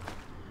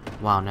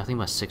 Wow, nothing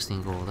but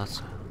 16 gold.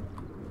 That's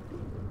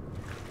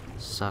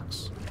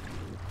sucks.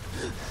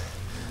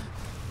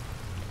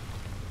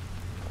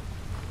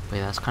 Wait,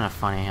 that's kind of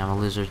funny. I'm a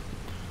lizard,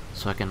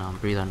 so I can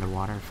breathe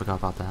underwater. I forgot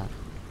about that.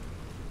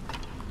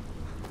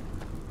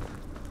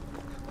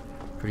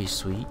 Pretty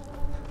sweet,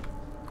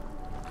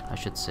 I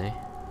should say.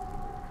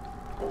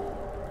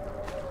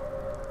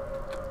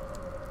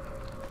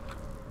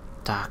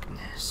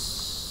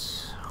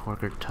 Darkness.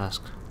 Horker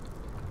tusk.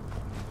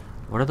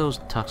 What are those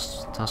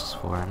tusks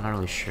for? I'm not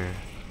really sure.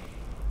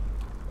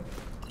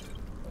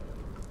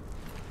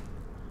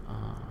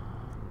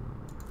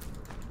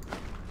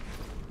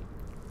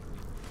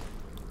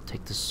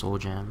 Take the soul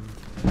gem.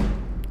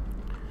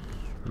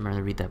 Remember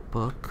to read that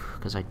book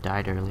because I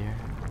died earlier.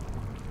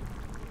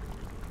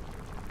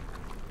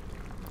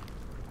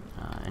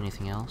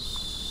 Anything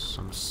else?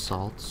 Some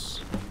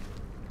salts.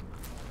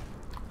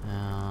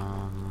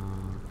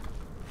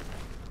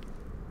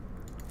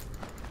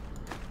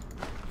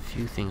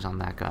 Few things on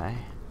that guy.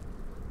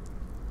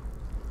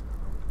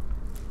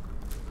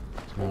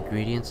 Some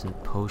ingredients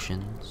and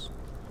potions.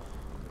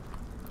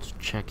 Let's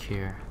check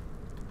here.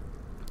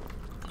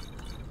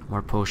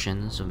 More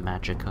potions of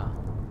magicka.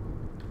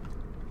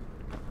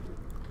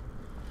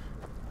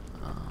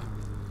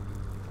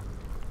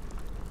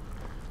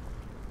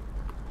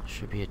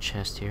 Should be a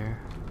chest here.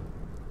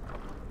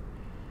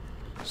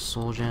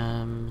 Soul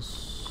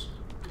gems.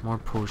 More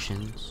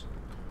potions.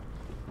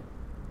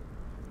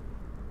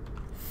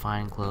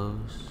 Fine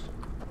clothes.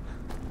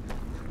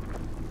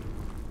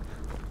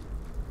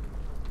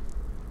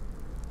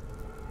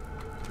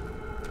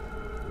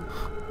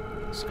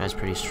 This guy's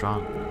pretty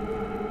strong.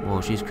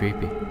 Whoa, she's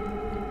creepy.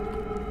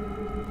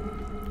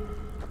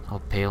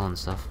 All pale and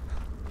stuff.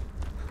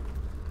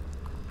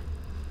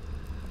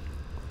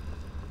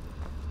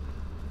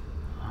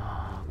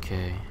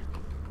 Okay.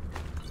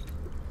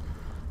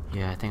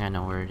 Yeah, I think I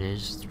know where it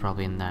is. It's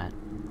probably in that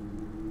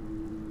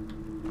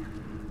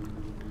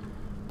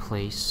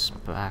place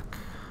back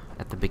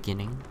at the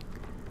beginning.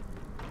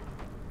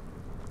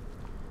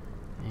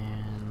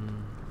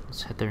 And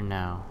let's head there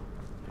now.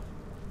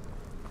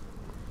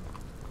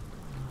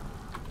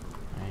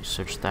 I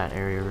searched that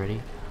area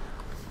already.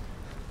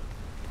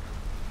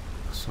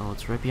 So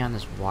it's right behind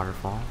this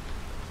waterfall.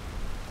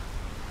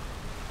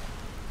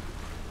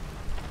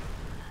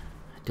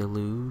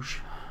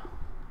 Deluge.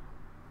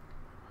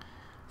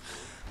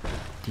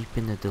 Deep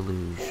in the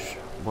deluge,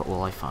 what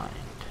will I find?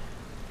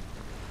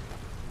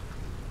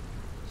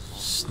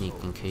 Sneak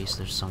in case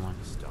there's someone.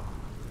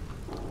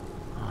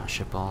 Ah,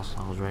 shitballs,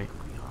 I was right.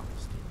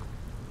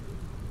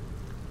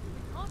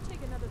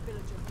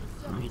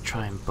 Let me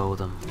try and bow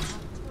them.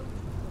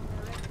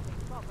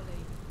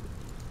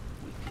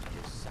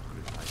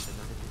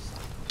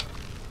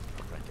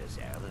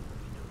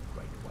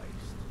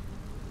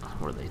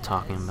 What are they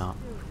talking about?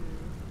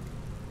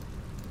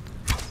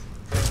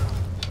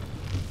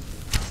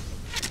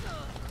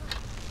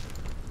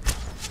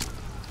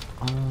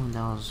 Oh,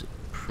 that was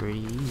pretty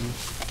easy.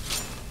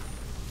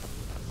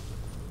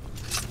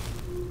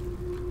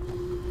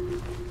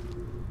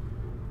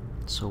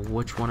 So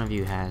which one of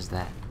you has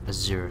that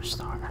Azura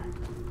star.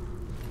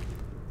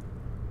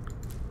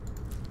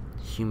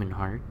 Human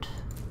heart.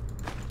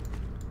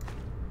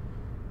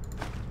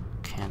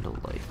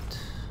 Candlelight.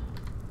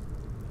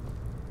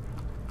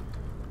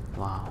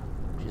 Wow,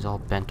 she's all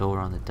bent over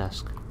on the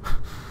desk.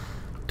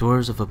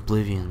 Doors of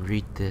Oblivion,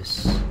 read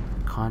this.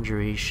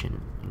 Conjuration,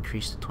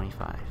 increased to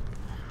 25.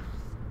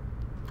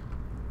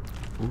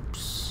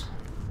 Oops.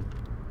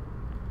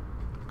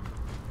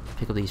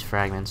 Pick up these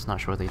fragments, not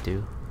sure what they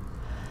do.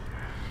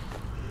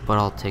 But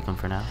I'll take them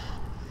for now.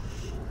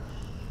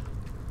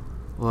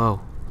 Whoa,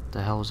 what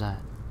the hell was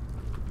that?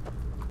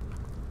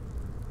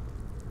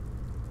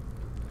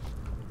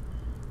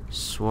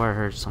 Swore I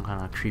heard some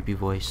kind of creepy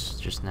voice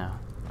just now.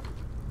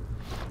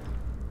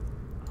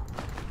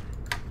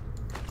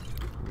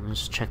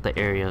 Let's check the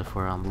area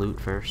for loot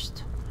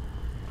first.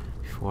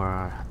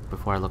 Before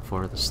I look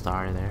for the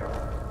star there.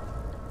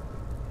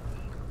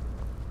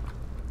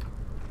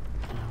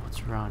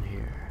 What's around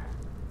here?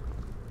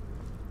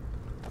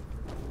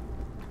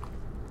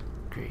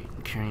 Great,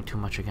 I'm carrying too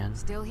much again.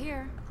 Still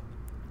here.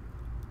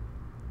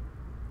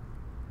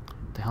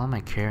 What the hell am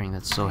I carrying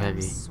that's so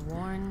heavy?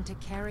 Sworn to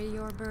carry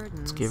your burdens.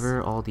 Let's give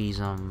her all these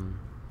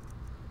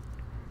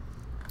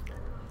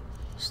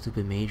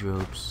stupid mage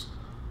robes.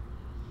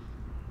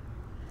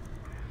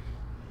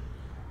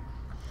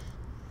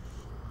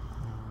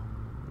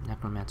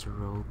 Necromancer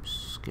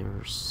robes, give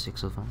her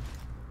 6 of them.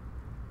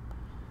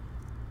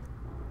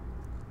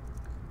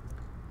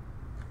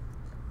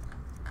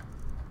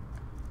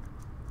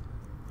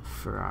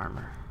 Fur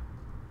armor.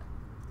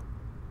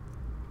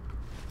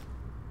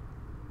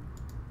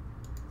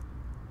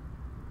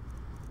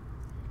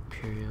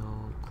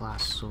 Imperial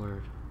glass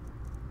sword.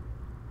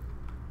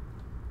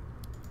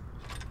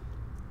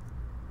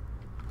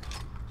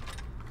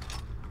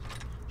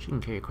 She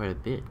can carry quite a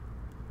bit.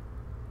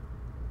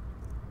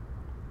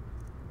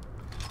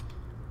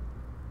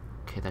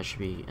 Okay, that should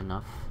be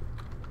enough.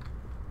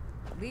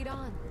 Lead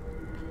on.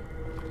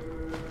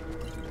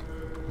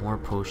 More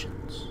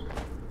potions.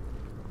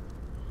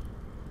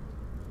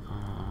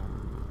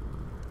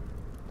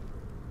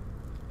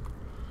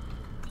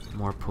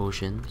 More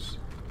potions.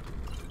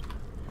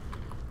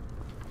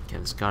 Okay,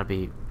 it's gotta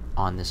be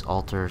on this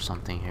altar or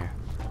something here.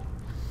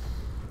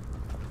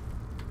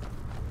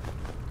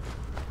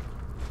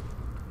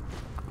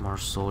 More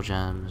soul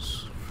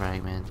gems,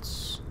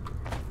 fragments.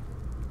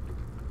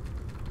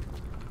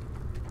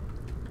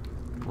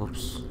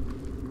 Whoops.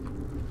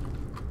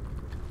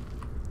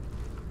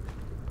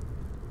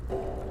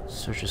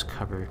 Search this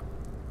cupboard.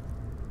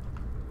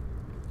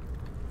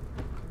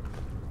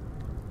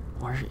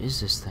 Where is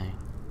this thing?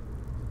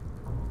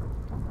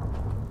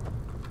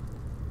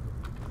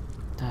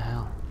 What the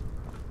hell?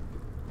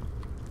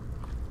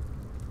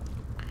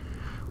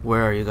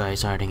 Where are you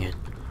guys hiding it?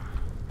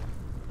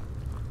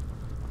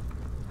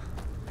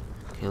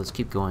 Okay, let's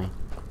keep going.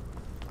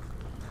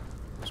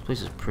 This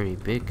place is pretty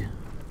big.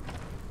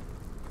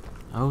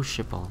 Oh,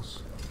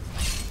 shitballs.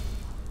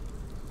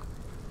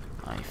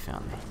 Oh, you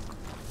found me.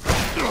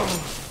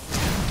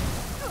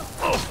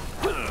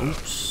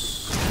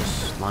 Oops.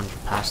 Just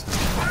lunged past them.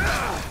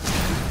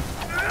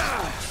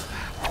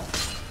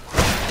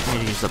 I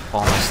need to use the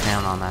ball my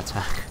stamina on that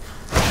attack.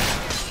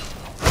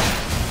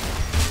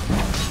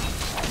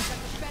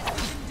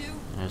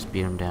 I just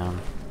beat him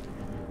down.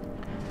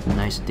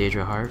 Nice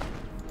Daedric heart.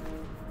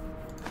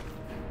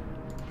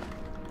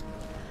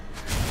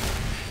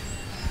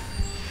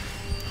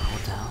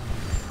 What the hell?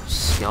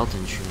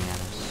 Skeleton shooting at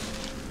us.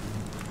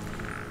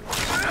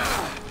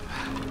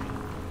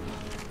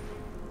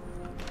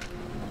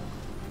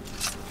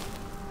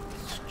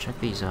 Let's check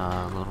these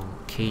little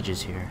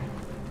cages here.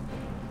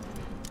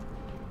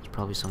 There's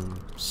probably some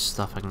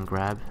stuff I can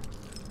grab.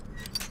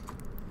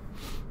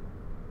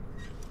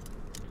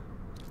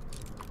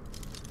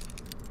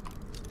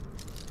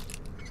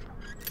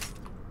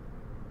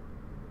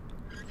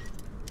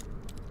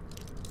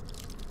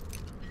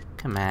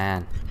 Come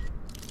on.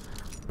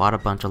 Bought a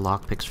bunch of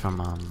lockpicks from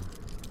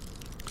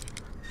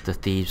the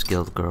Thieves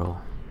Guild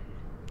girl.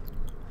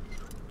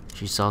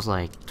 She sells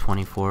like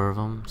 24 of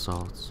them,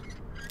 so it's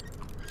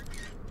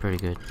pretty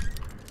good.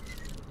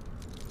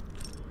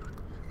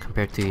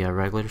 Compared to the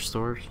regular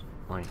stores,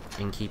 like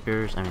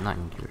innkeepers, I mean not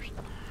innkeepers,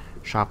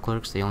 shop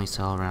clerks, they only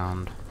sell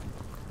around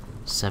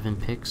 7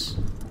 picks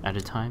at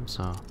a time,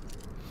 so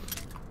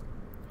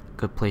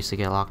good place to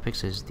get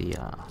lockpicks is the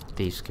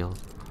Thieves Guild.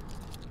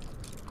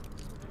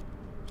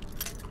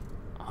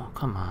 Oh,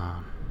 come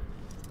on.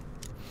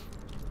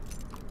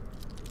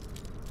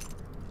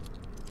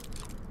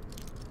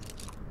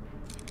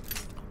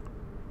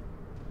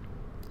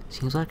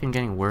 Seems like I'm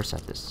getting worse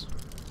at this.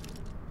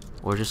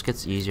 Or it just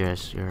gets easier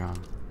as your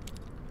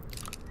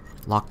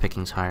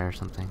lockpicking's higher or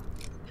something.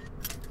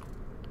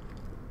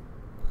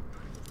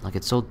 Like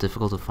it's so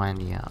difficult to find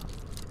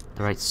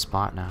the right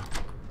spot now.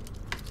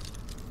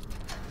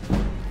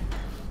 There's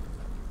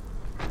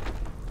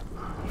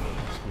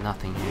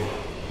nothing here.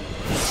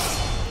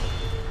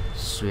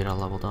 Sweet, I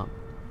leveled up.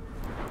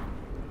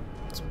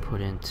 Let's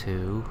put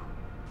into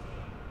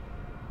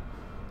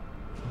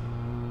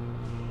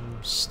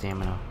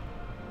stamina.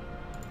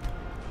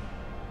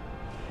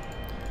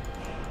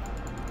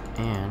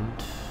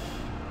 And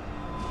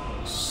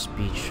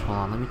speech. Hold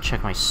on, let me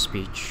check my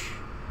speech.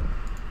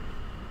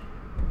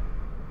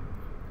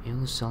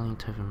 Able selling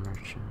type of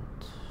merchant.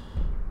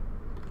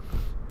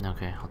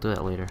 Okay, I'll do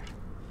that later.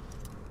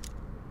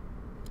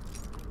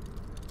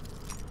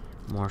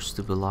 More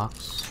stupid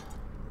locks.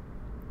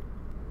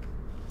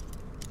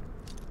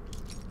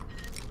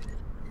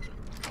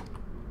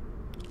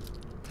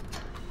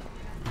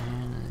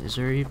 And is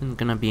there even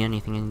gonna be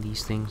anything in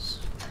these things?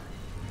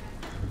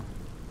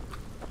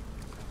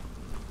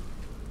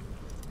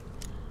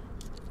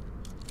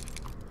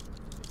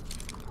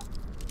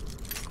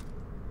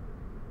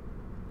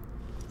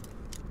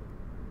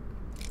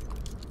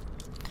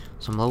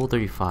 So I'm level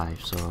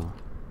 35, so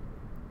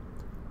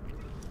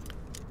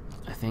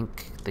I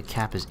think the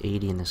cap is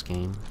 80 in this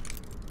game.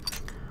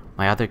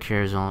 My other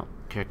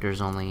character is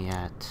only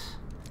at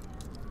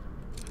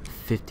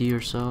 50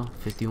 or so,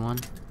 51.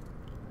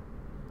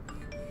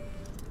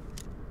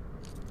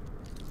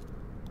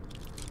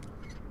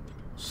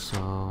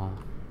 So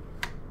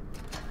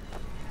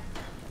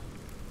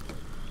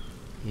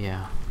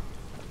yeah.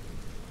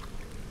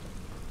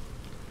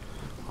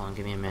 Hold on,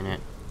 give me a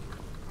minute.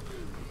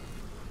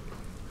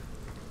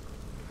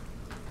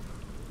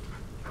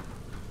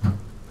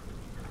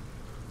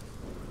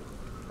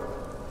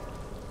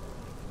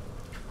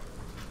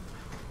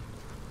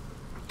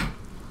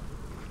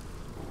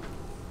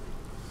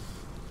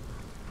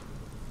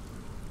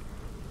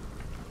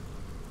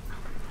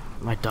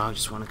 My dog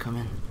just want to come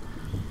in.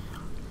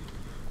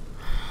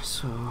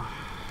 So I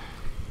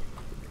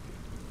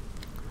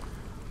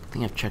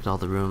think I've checked all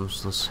the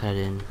rooms. Let's head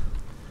in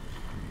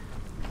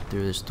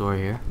through this door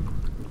here.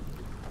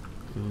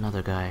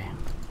 Another guy.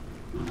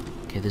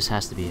 Okay, this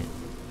has to be it.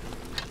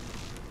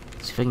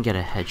 Let's see if I can get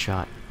a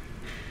headshot.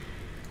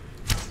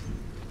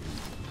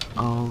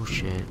 Oh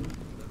shit.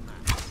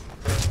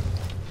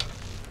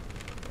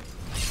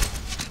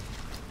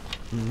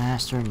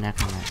 Master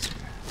Necromancer.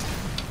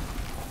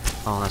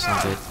 Oh, that's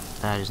not good.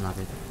 That is not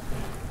good.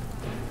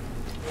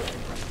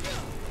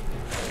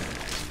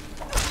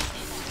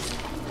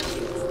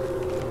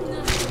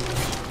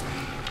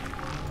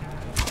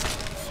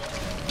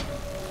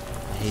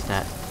 I hate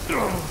that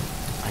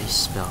ice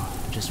spell.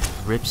 It just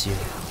rips you.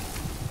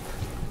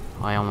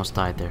 Oh, I almost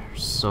died there.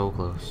 So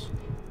close.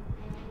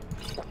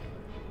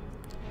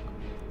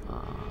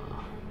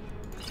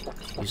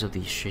 Use of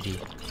these shitty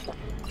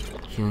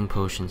healing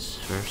potions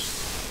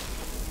first.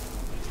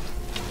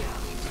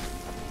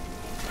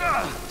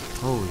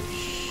 Holy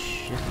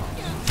shit.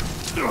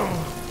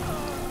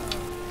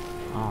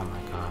 Oh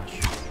my gosh.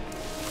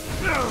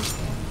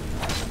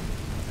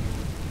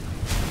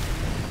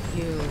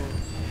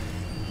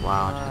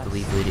 Wow, I had to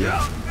leave video.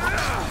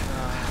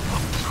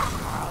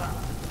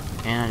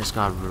 And I just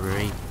got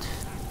raped.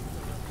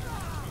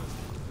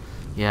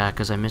 Yeah,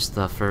 because I missed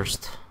the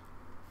first.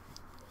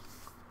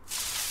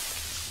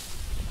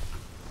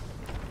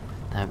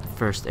 That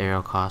first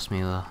arrow cost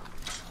me the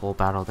whole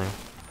battle there.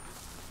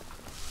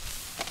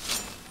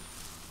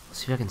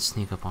 See if I can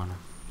sneak up on him.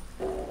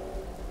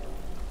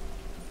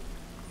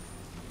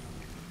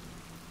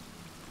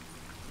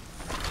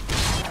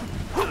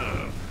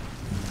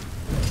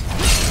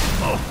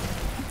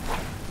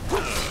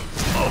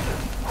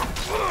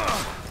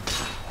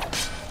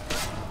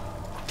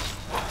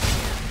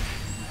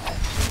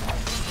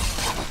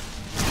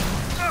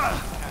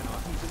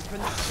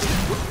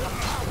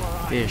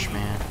 Fish,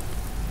 man.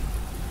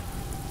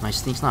 My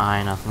sneak's not high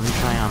enough. Let me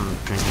try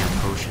drinking a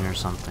potion or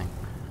something.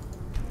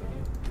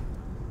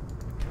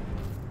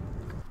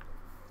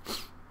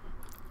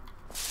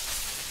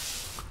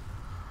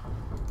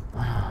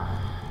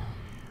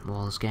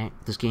 Well,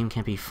 this game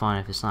can't be fun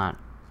if it's not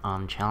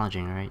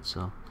challenging, right?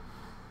 So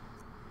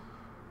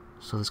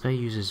this guy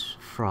uses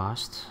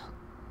frost.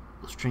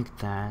 Let's drink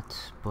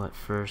that. But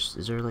first,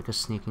 is there like a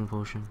sneaking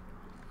potion?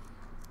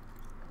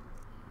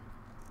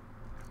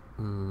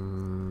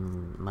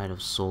 Might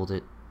have sold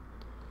it.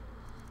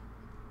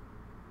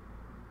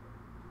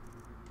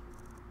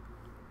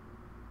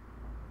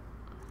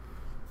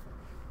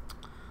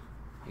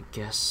 I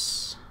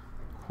guess.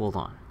 Hold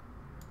on.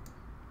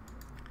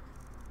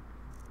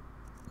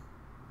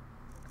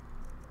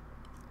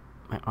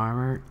 My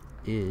armor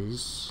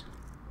is.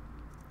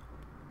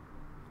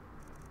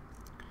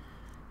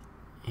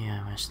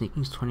 Yeah, my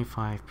sneaking's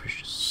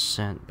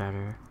 25%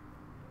 better.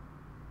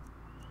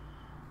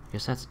 I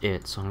guess that's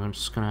it, so I'm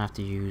just gonna have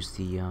to use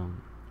the hold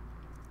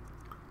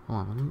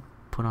on, let me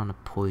put on a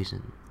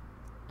poison.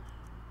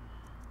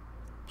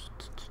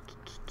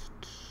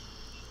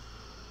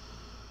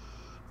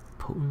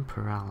 Potent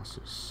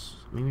paralysis.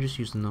 Maybe just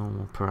use the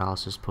normal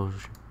paralysis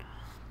potion.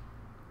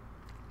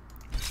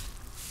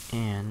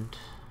 And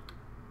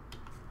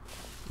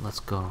let's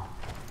go.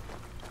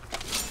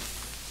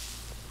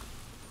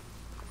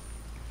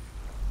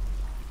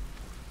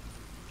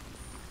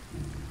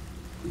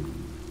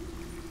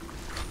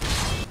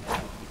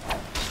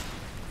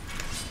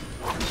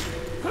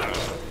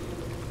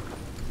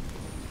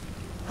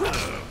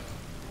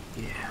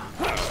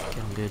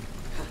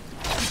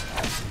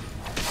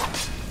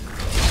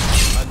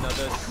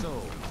 Another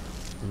soul.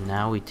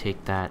 now we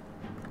take that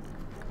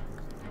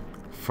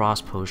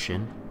frost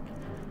potion.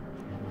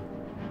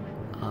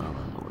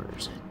 Where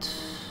is it?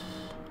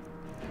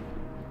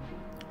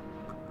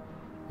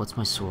 What's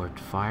my sword?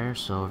 Fire?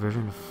 So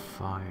version of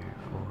fire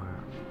or...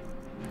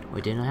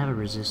 Wait, didn't I have a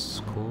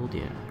resist cold?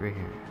 Yeah, right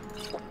here.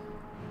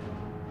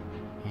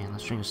 And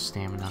let's drink a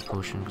stamina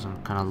potion because I'm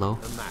kind of low.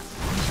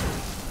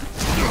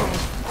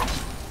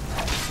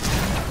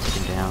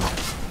 Take him down.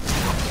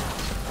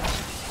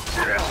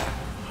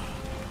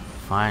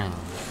 Finally.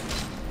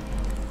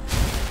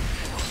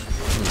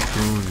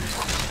 Boons.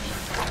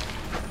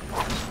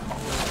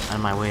 Out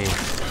of my way.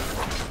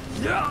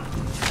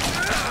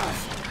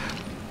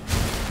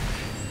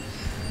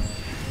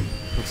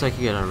 Looks like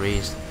you gotta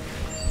raise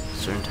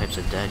certain types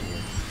of dead here.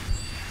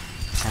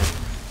 Kind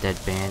of dead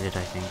bandit,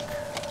 I think.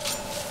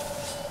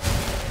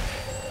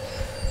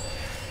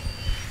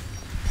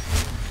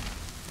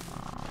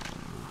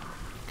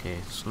 Okay,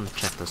 so let me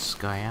check the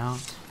sky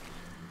out.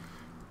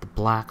 The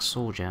black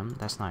soul gem,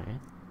 that's not it.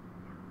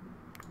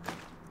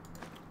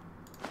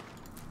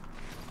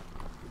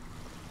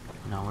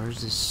 Now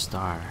where's this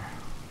star?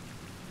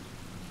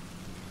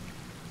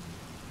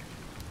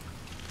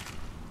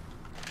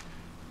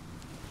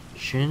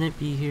 Shouldn't it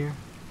be here?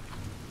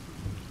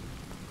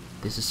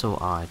 This is so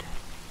odd.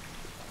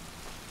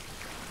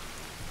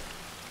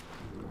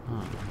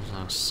 Oh,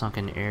 there's a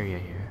sunken area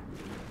here.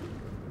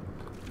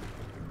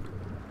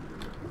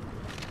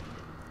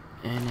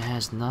 And it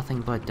has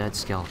nothing but dead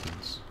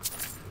skeletons.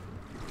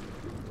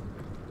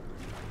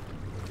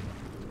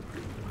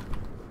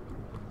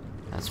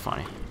 That's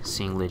funny,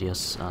 seeing Lydia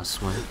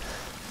swim.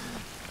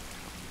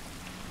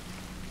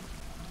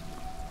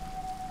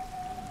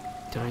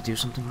 Did I do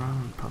something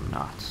wrong? Probably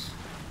not.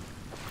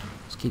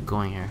 Let's keep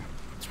going here.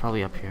 It's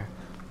probably up here.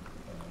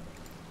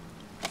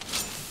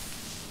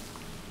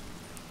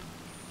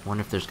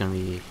 Wonder if there's gonna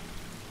be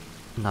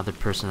another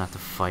person I have to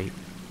fight.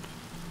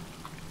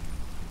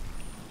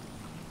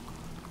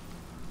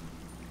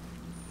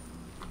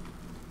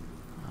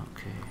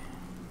 Okay.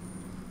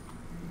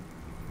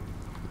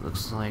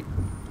 Looks like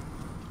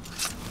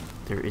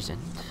there isn't.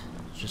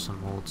 It's just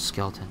some old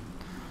skeleton.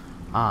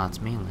 Ah, it's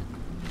mainland.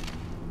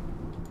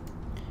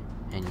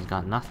 And he's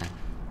got nothing.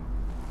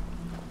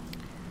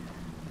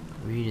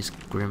 Read his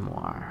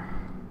grimoire.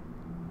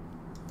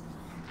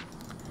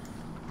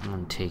 I'm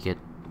gonna take it.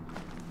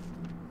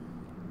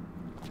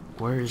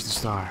 Where is the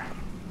star?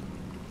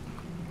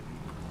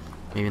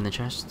 Maybe in the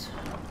chest?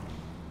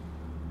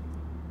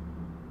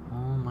 Oh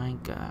my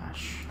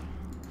gosh.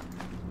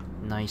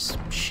 Nice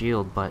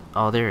shield, but...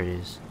 oh, there it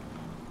is.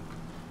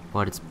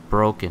 But it's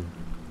broken.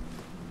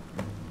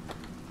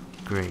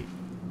 Great.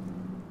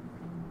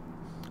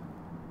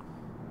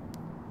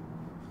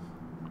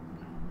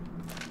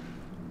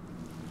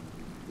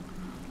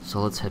 So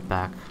let's head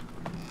back.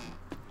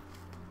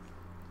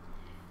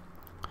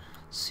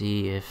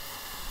 See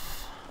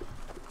if...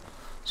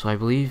 so I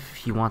believe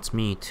he wants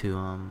me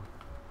to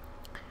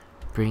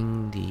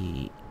bring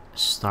the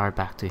star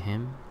back to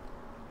him,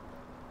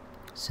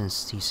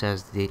 since he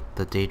says the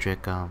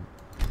Daedric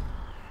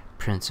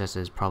princess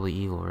is probably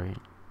evil, right?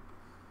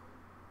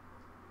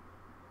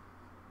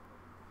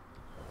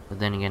 But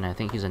then again, I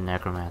think he's a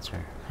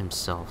necromancer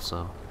himself,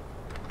 so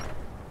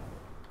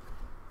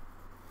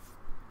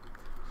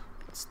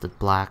it's the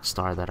black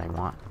star that I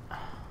want.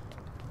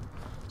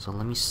 So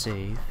let me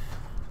save.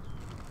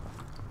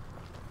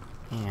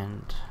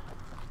 And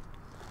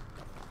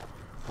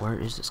where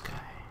is this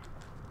guy?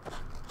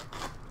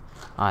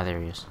 Ah,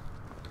 there he is.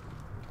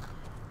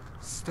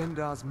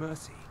 Stendarr's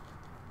mercy.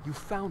 You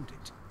found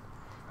it.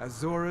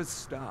 Azura's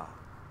star.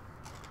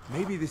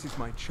 Maybe this is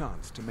my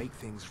chance to make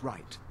things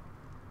right.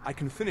 I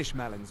can finish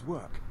Malin's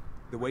work,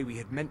 the way we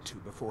had meant to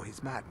before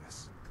his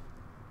madness.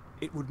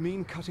 It would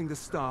mean cutting the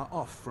star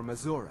off from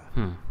Azura.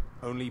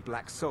 Only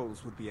black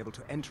souls would be able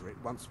to enter it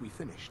once we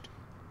finished.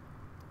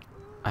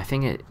 I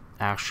think it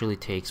actually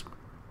takes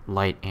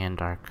light and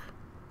dark.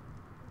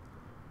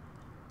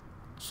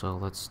 So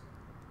let's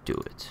do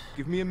it.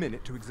 Give me a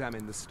minute to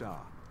examine the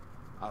star.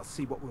 I'll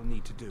see what we'll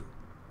need to do.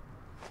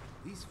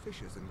 These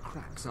fissures and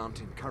cracks aren't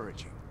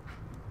encouraging.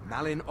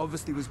 Malin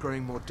obviously was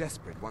growing more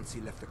desperate once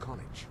he left the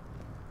college.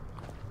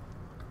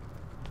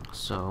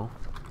 So,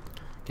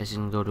 guess he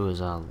can go to his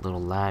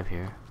little lab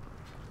here.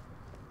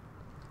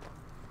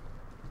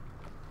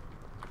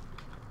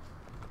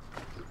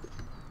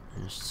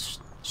 And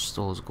just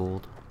stole his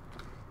gold.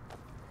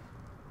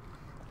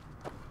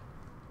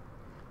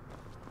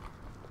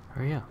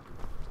 Hurry up.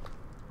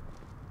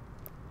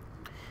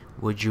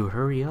 Would you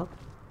hurry up?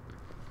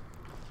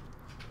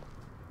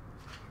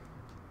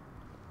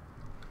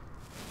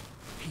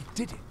 He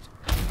did it.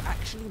 He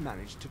actually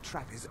managed to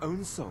trap his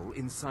own soul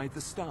inside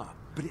the star,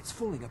 but it's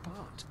falling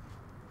apart.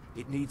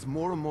 It needs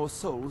more and more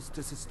souls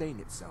to sustain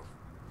itself.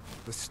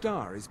 The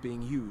star is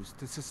being used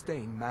to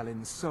sustain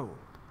Malin's soul.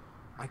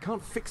 I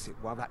can't fix it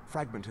while that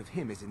fragment of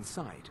him is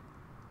inside.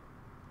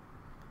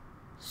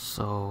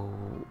 So,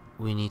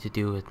 we need to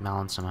do it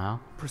Malin somehow?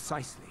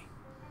 Precisely.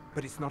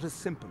 But it's not as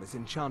simple as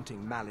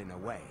enchanting Malin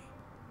away.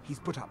 He's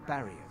put up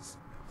barriers.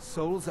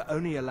 Souls are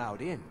only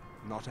allowed in,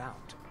 not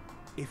out.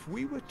 If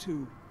we were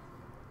to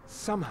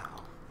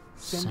somehow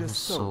send a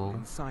soul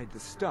inside the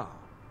star,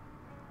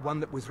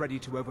 one that was ready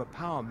to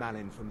overpower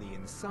Malin from the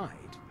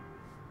inside.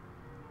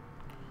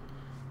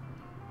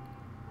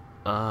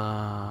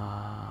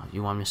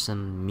 You want me to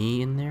send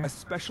me in there? A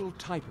special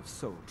type of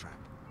soul trap,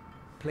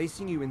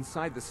 placing you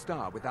inside the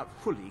star without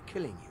fully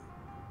killing you.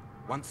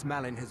 Once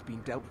Malin has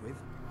been dealt with,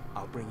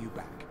 I'll bring you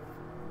back.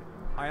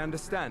 I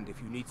understand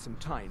if you need some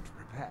time to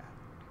prepare.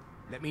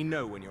 Let me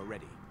know when you're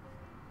ready.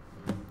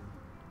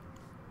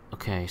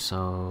 Okay,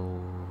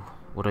 so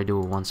what do I do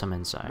once I'm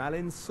inside?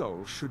 Malin's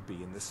soul should be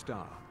in the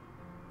star.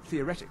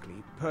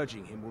 Theoretically,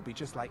 purging him will be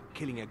just like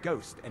killing a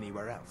ghost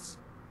anywhere else.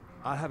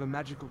 I'll have a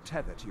magical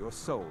tether to your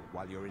soul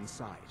while you're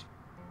inside.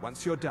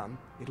 Once you're done,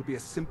 it'll be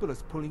as simple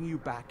as pulling you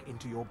back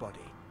into your body.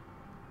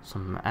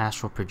 Some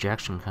astral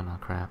projection kind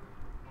of crap.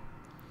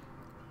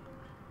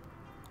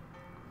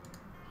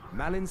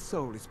 Malin's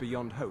soul is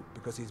beyond hope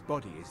because his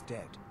body is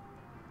dead.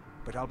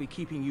 But I'll be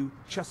keeping you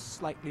just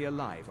slightly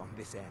alive on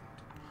this end.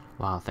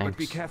 Wow, thanks. But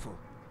be careful.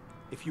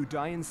 If you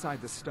die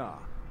inside the star,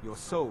 your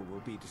soul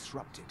will be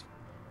disrupted.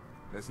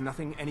 There's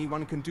nothing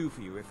anyone can do for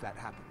you if that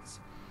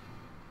happens.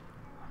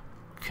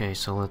 Okay,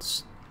 so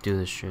let's do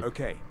this shit.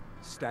 Okay,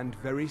 stand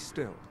very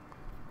still.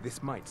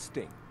 This might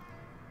sting.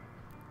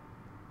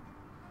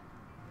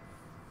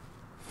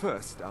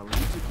 First, I'll need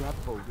to grab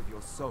hold of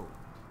your soul.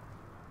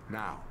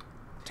 Now,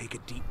 take a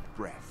deep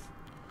breath.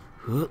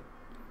 Huh?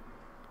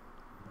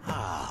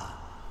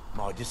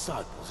 My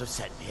disciples have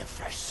sent me a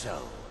fresh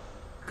soul.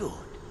 Good.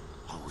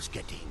 I was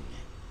getting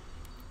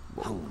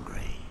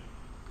hungry.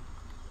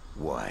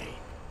 Why?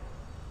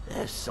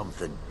 There's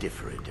something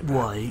different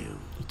about you.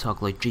 You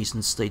talk like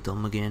Jason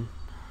Statham again.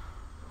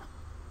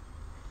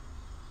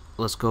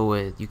 Let's go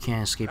with you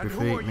can't escape your And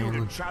fate, who are you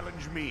man. to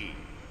challenge me?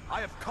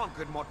 I have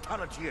conquered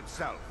mortality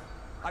itself.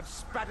 I've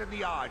spat in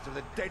the eyes of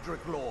the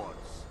Daedric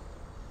lords.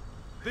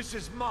 This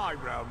is my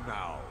realm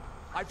now.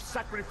 I've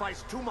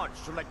sacrificed too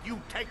much to let you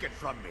take it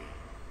from me.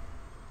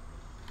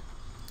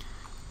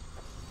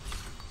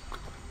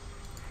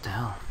 What the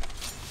hell?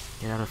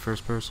 Get out of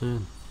first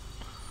person.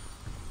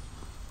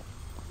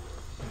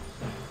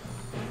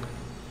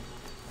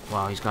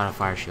 Wow, he's got a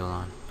fire shield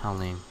on. How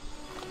lame.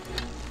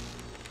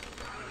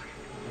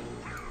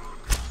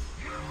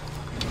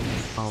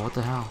 Oh, what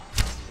the hell?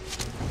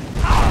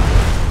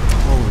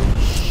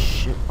 Holy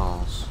shit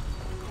balls.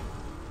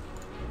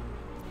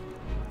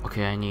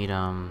 Okay, I need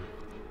I'm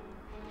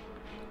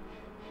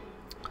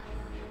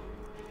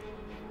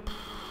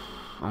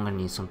gonna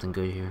need something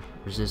good here.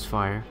 Resist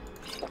fire.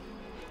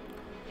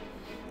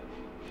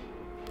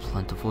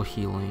 Plentiful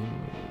healing.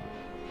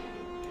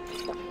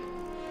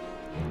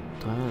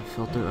 Do I have a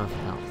filter of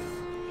health?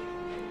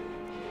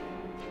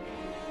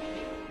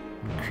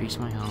 Increase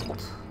my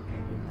health.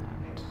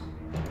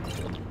 Do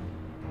that.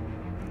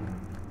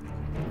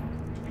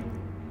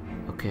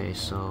 Okay,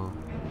 so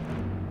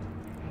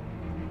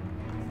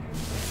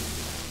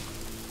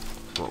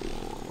whoa,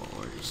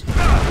 where is he?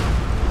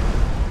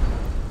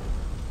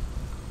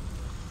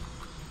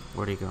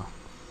 Where'd he go?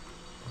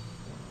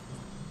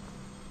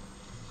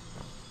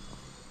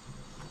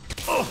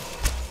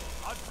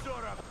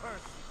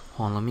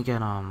 Hold on, let me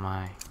get on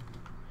my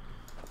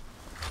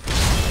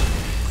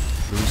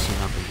Lucian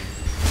up in here.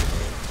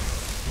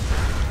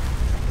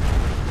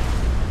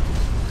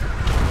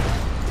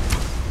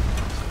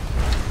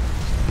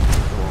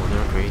 Whoa,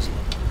 they're crazy.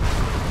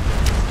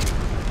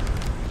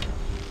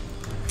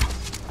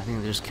 I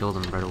think they just killed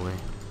him right away.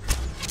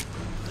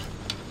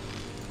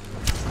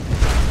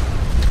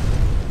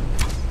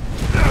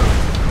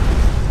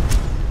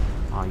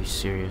 Are you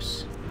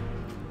serious?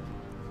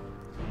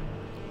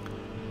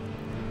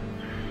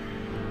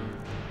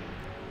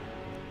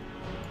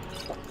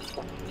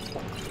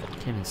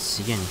 Can't even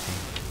see anything.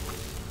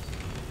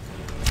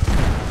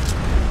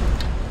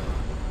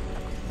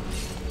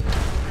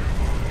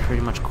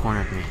 Pretty much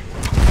cornered me.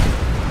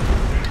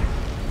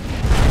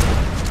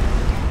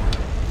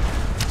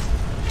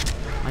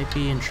 Might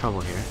be in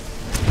trouble here.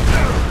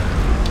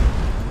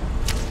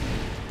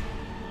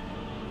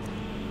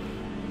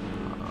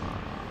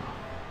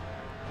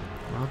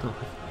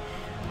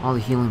 All the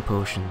healing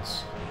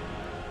potions.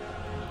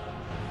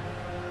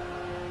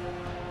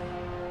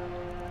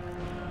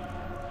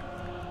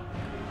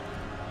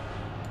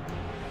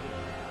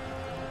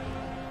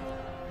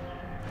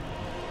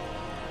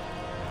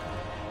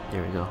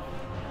 There we go.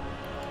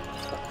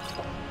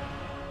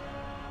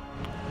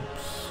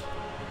 Oops.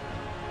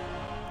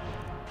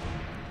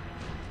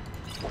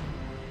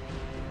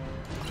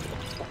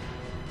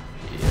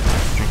 Yeah,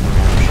 drinking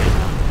that shit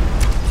now.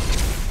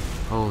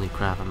 Holy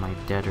crap, am I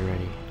dead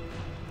already?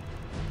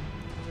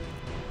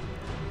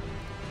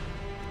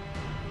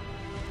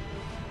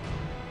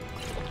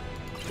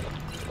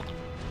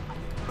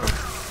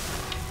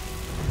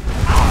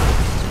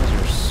 These guys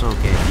are so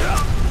gay.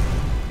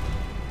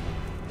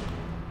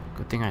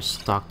 Good thing I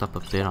stocked up a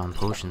bit on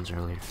potions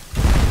earlier.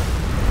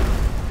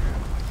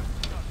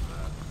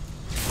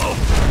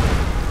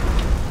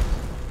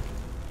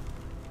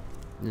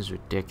 This is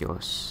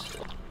ridiculous.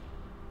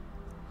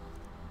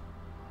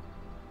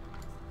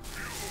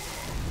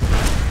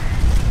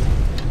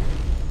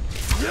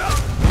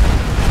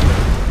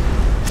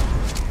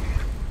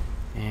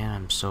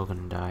 so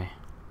gonna die.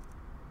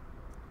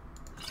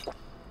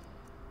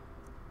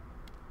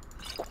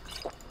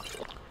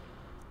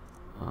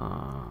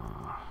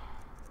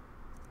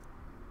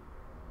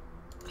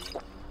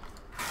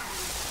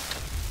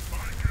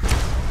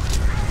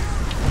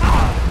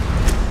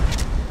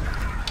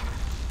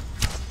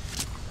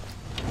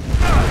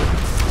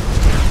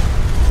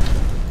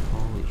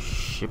 Holy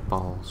shit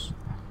balls.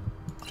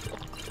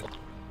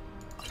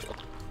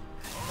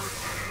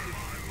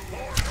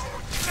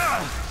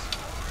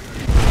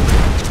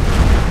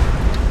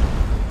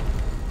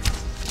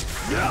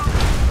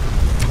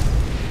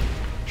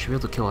 Should be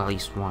able to kill at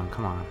least one,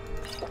 come on.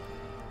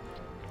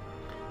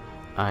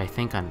 I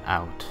think I'm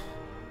out.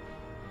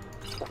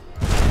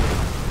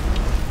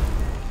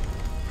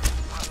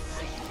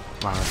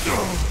 Wow, that's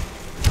good.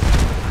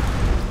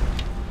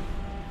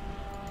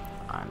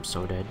 I'm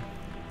so dead.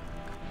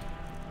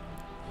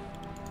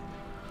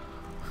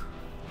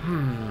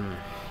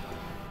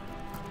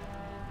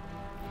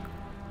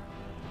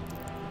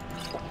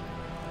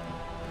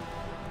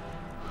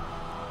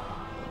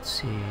 Let's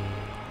see.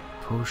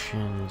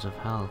 Potions of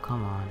hell,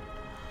 come on.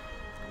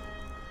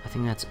 I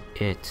think that's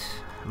it.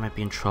 I might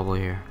be in trouble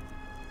here.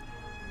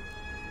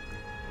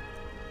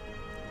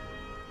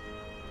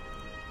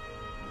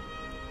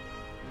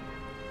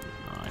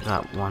 I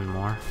got one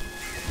more.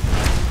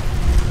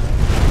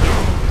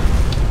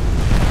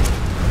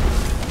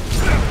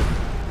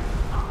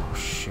 Oh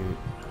shoot,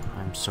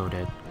 I'm so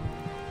dead.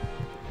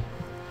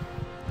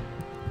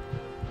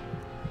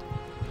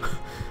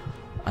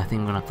 I think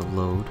I'm gonna have to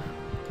load.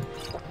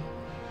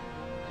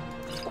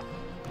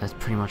 That's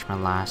pretty much my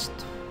last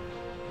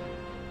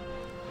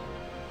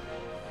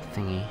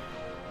thingy.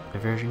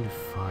 Aversion to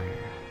fire.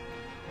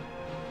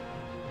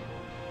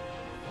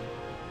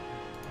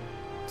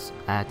 Let's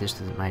add this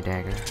to my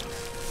dagger.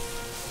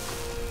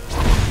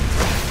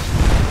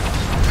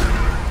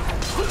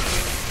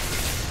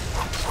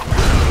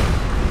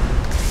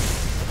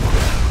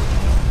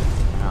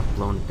 Got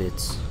blown to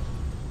bits.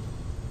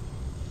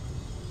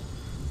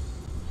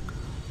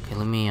 Okay,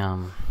 let me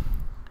I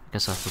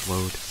guess I have to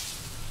load.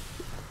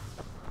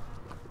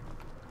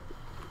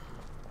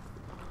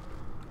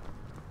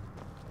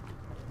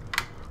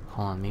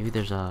 Hold on, maybe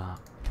there's a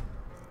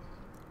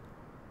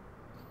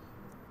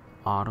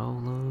auto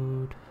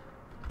load.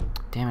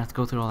 Damn, I have to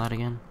go through all that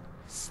again.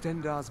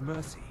 Stendarr's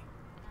mercy.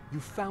 You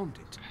found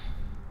it.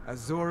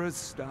 Azura's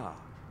star.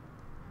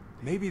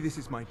 Maybe this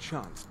is my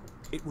chance.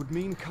 It would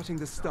mean cutting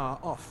the star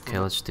off. Okay,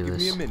 let's do Give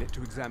this. me a minute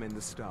to examine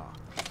the star.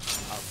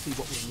 I'll see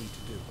what we'll need to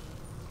do.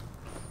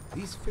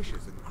 These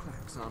fissures and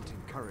cracks aren't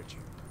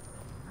encouraging.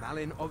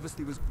 Malin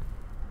obviously was...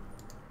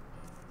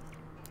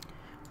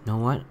 You know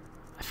what?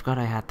 I forgot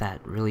I had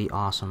that really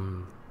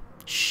awesome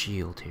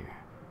shield here.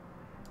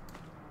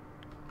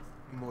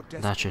 more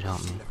That should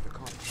help me. left the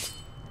cottage.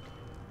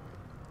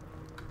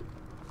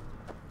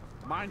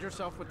 Mind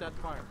yourself with that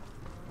fire.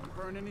 Don't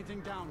burn anything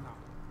down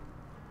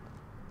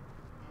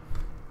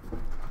now.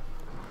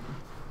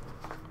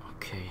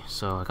 Okay,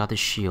 so I got this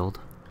shield.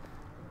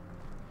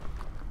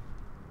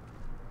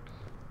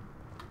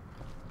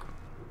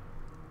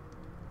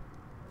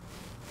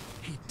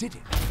 He did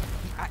it.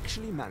 He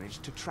actually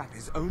managed to trap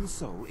his own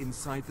soul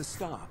inside the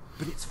star,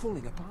 but it's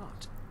falling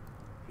apart.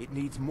 It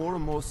needs more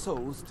and more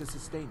souls to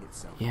sustain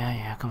itself.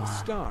 Yeah, come The on.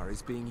 star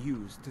is being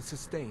used to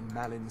sustain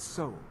Malin's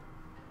soul.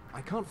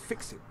 I can't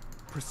fix it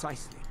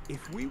precisely.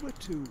 If we were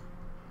to...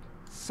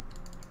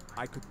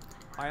 I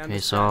understand. Okay,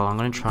 so I'm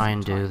gonna you need try some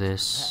and do time to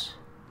this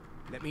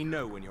prepare. Let me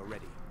know when you're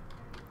ready.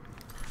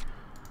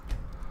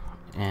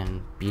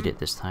 and beat it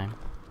this time.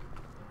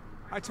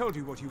 I told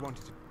you what you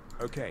wanted to...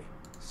 Okay,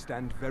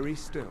 stand very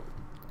still.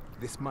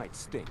 This might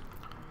sting.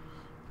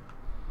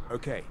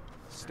 Okay,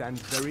 stand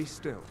very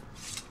still.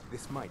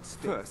 This might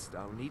sting. First,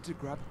 I'll need to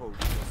grab hold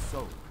of your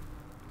soul.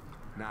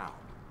 Now,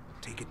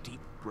 take a deep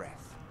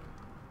breath.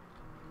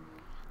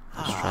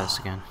 Let's try this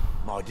again.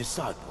 My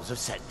disciples have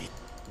sent me.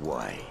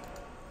 Why?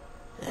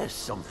 There's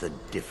something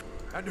different.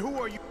 And who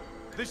are you?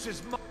 This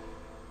is my...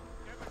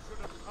 Never should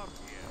have come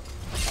here.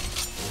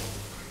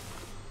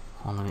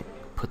 Hold on, let me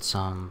put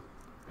some...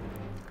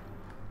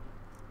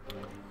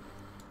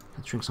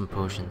 Let's drink some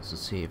potions.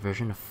 Let's see,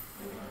 version of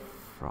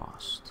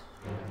frost.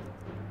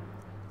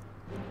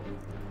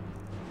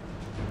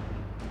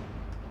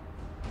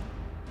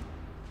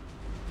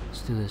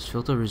 Let's do this.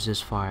 Filter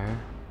resist fire.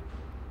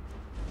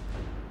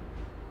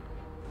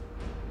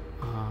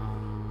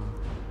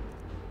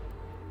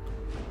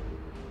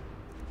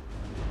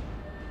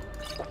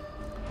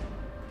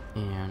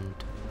 And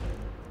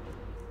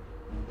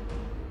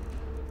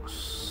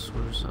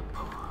where's a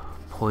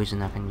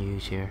poison I can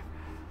use here?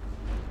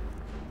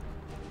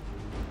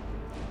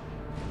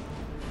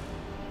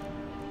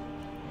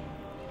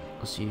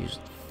 Let's use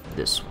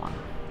this one.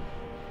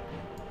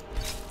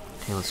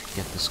 Okay, let's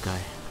get this guy.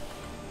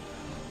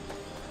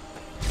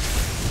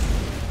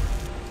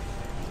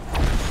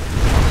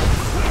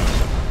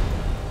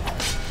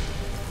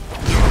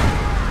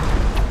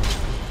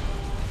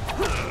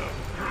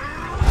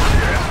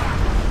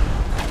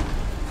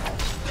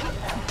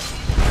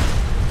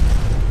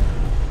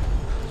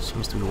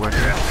 Seems to be working.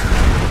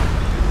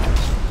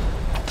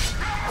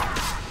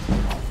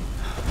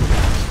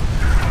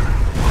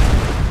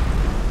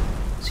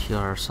 Let's heal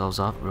ourselves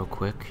up real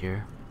quick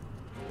here.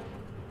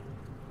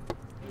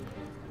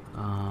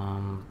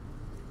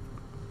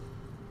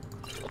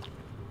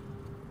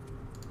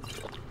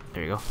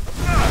 There you go.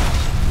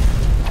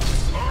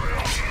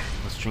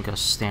 Let's drink a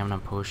stamina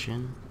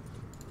potion.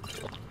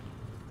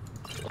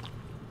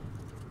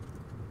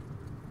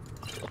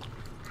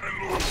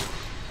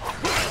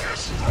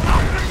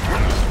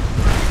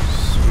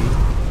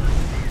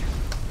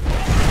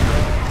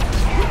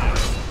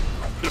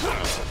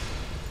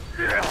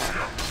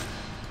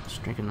 Let's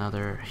drink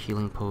another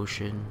healing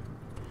potion.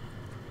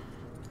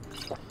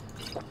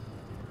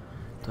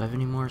 Do I have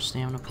any more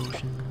stamina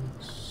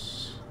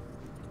potions?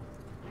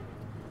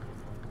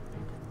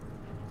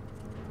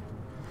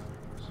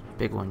 There's a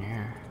big one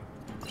here.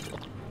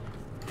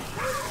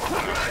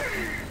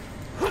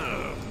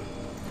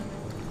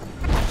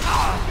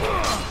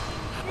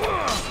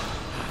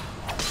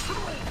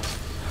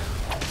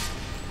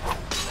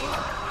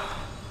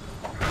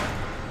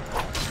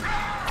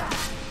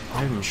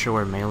 I'm not even sure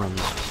where Malin is.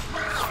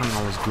 It's from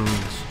all his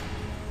goons.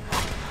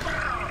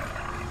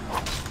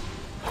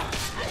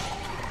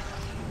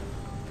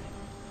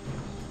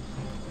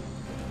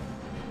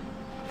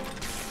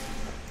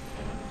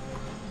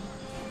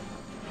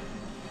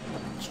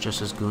 It's just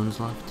his goons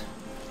left.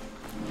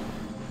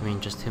 I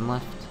mean, just him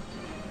left.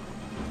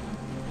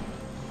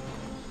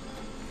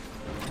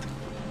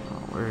 Oh,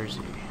 where is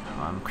he?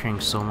 Oh, I'm carrying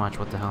so much.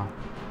 What the hell?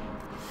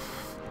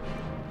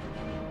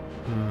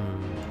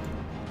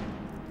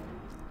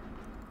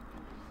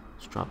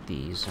 Drop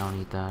these, I don't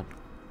need that.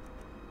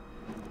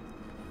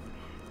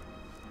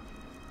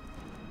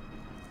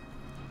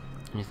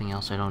 Anything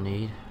else I don't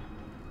need?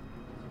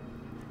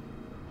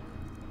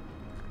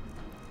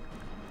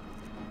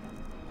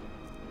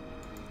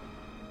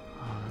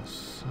 Oh, this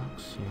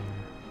sucks here.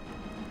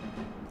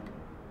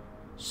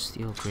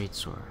 Steel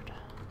greatsword.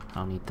 I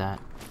don't need that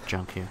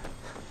junk here.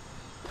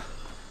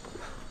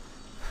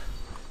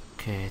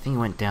 Okay, I think it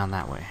went down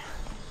that way.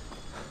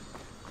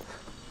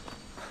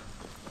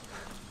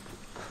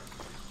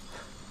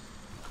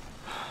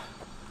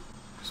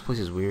 This place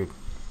is weird.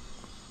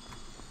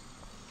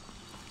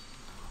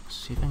 Let's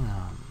see if I can,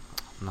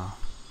 no. I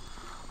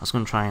was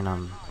gonna try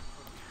and,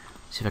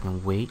 see if I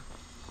can wait.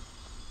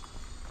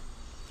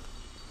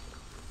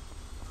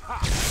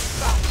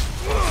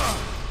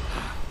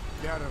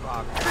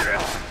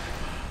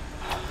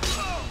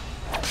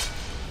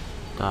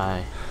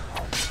 Die.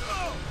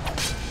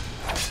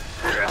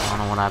 I don't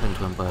know what happened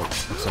to him, but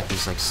looks like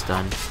he's, like,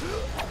 stunned.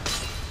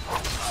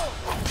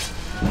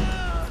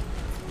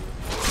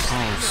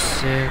 Oh,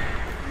 sick.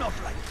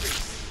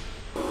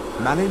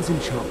 Malin's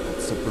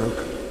enchantments are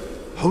broken.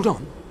 Hold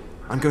on.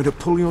 I'm going to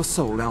pull your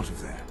soul out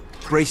of there.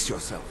 Brace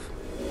yourself.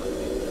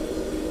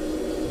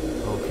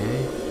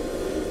 Okay.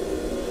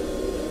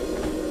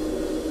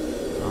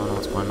 I don't know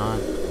what's going on.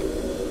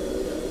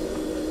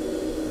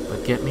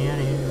 But get me out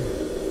of here.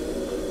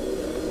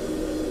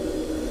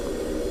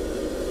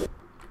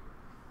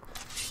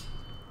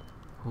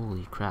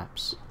 Holy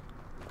craps.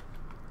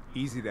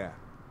 Easy there.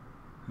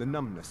 The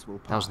numbness will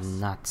That pass. was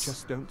nuts.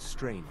 Just don't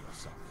strain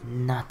yourself.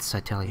 Nuts, I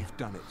tell you. You've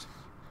done it.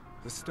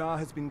 The star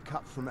has been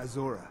cut from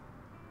Azura,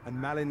 and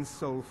Malin's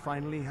soul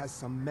finally has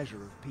some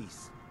measure of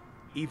peace,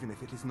 even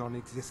if it is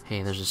non-existent.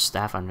 Hey, there's a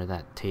staff under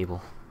that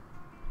table.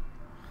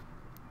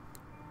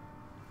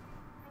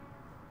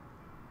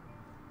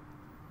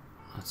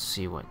 Let's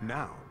see what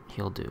Now,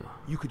 he'll do.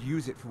 you could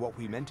use it for what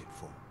we meant it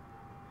for,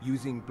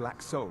 using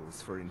black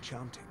souls for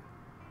enchanting.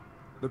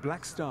 The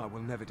black star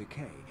will never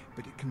decay,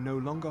 but it can no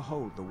longer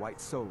hold the white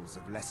souls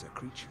of lesser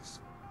creatures.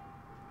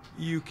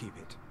 You keep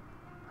it.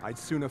 I'd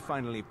sooner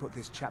finally put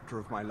this chapter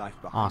of my life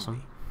behind Awesome.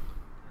 me.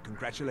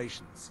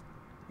 Congratulations.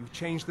 You've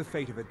changed the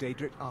fate of a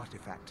Daedric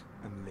artifact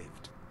and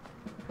lived.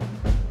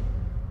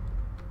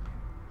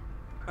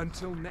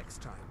 Until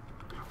next time.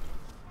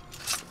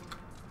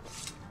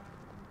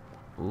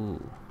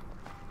 Ooh.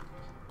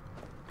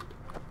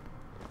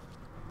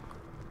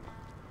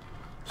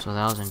 So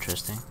that was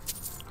interesting.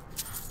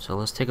 So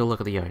let's take a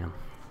look at the item.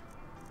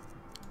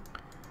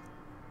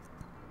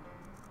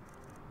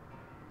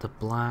 The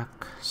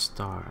black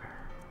star.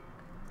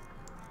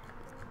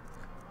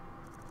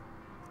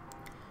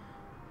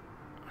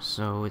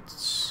 So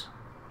it's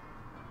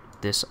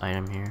this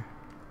item here.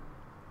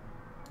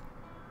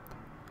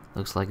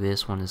 Looks like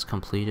this one is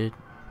completed.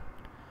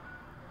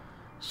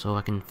 So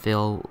I can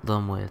fill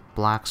them with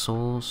black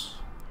souls.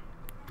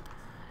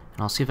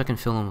 And I'll see if I can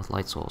fill them with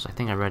light souls. I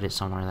think I read it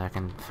somewhere that I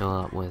can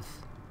fill it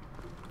with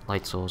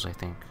light souls, I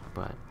think.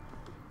 But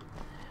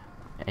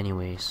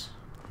anyways,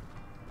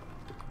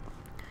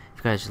 if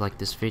you guys like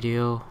this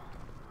video,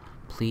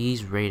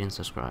 please rate and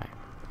subscribe.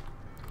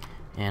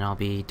 And I'll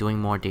be doing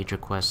more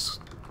Daedric quests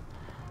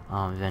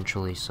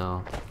eventually,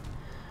 so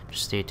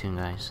just stay tuned,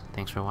 guys.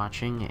 Thanks for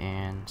watching,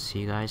 and see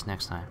you guys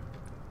next time.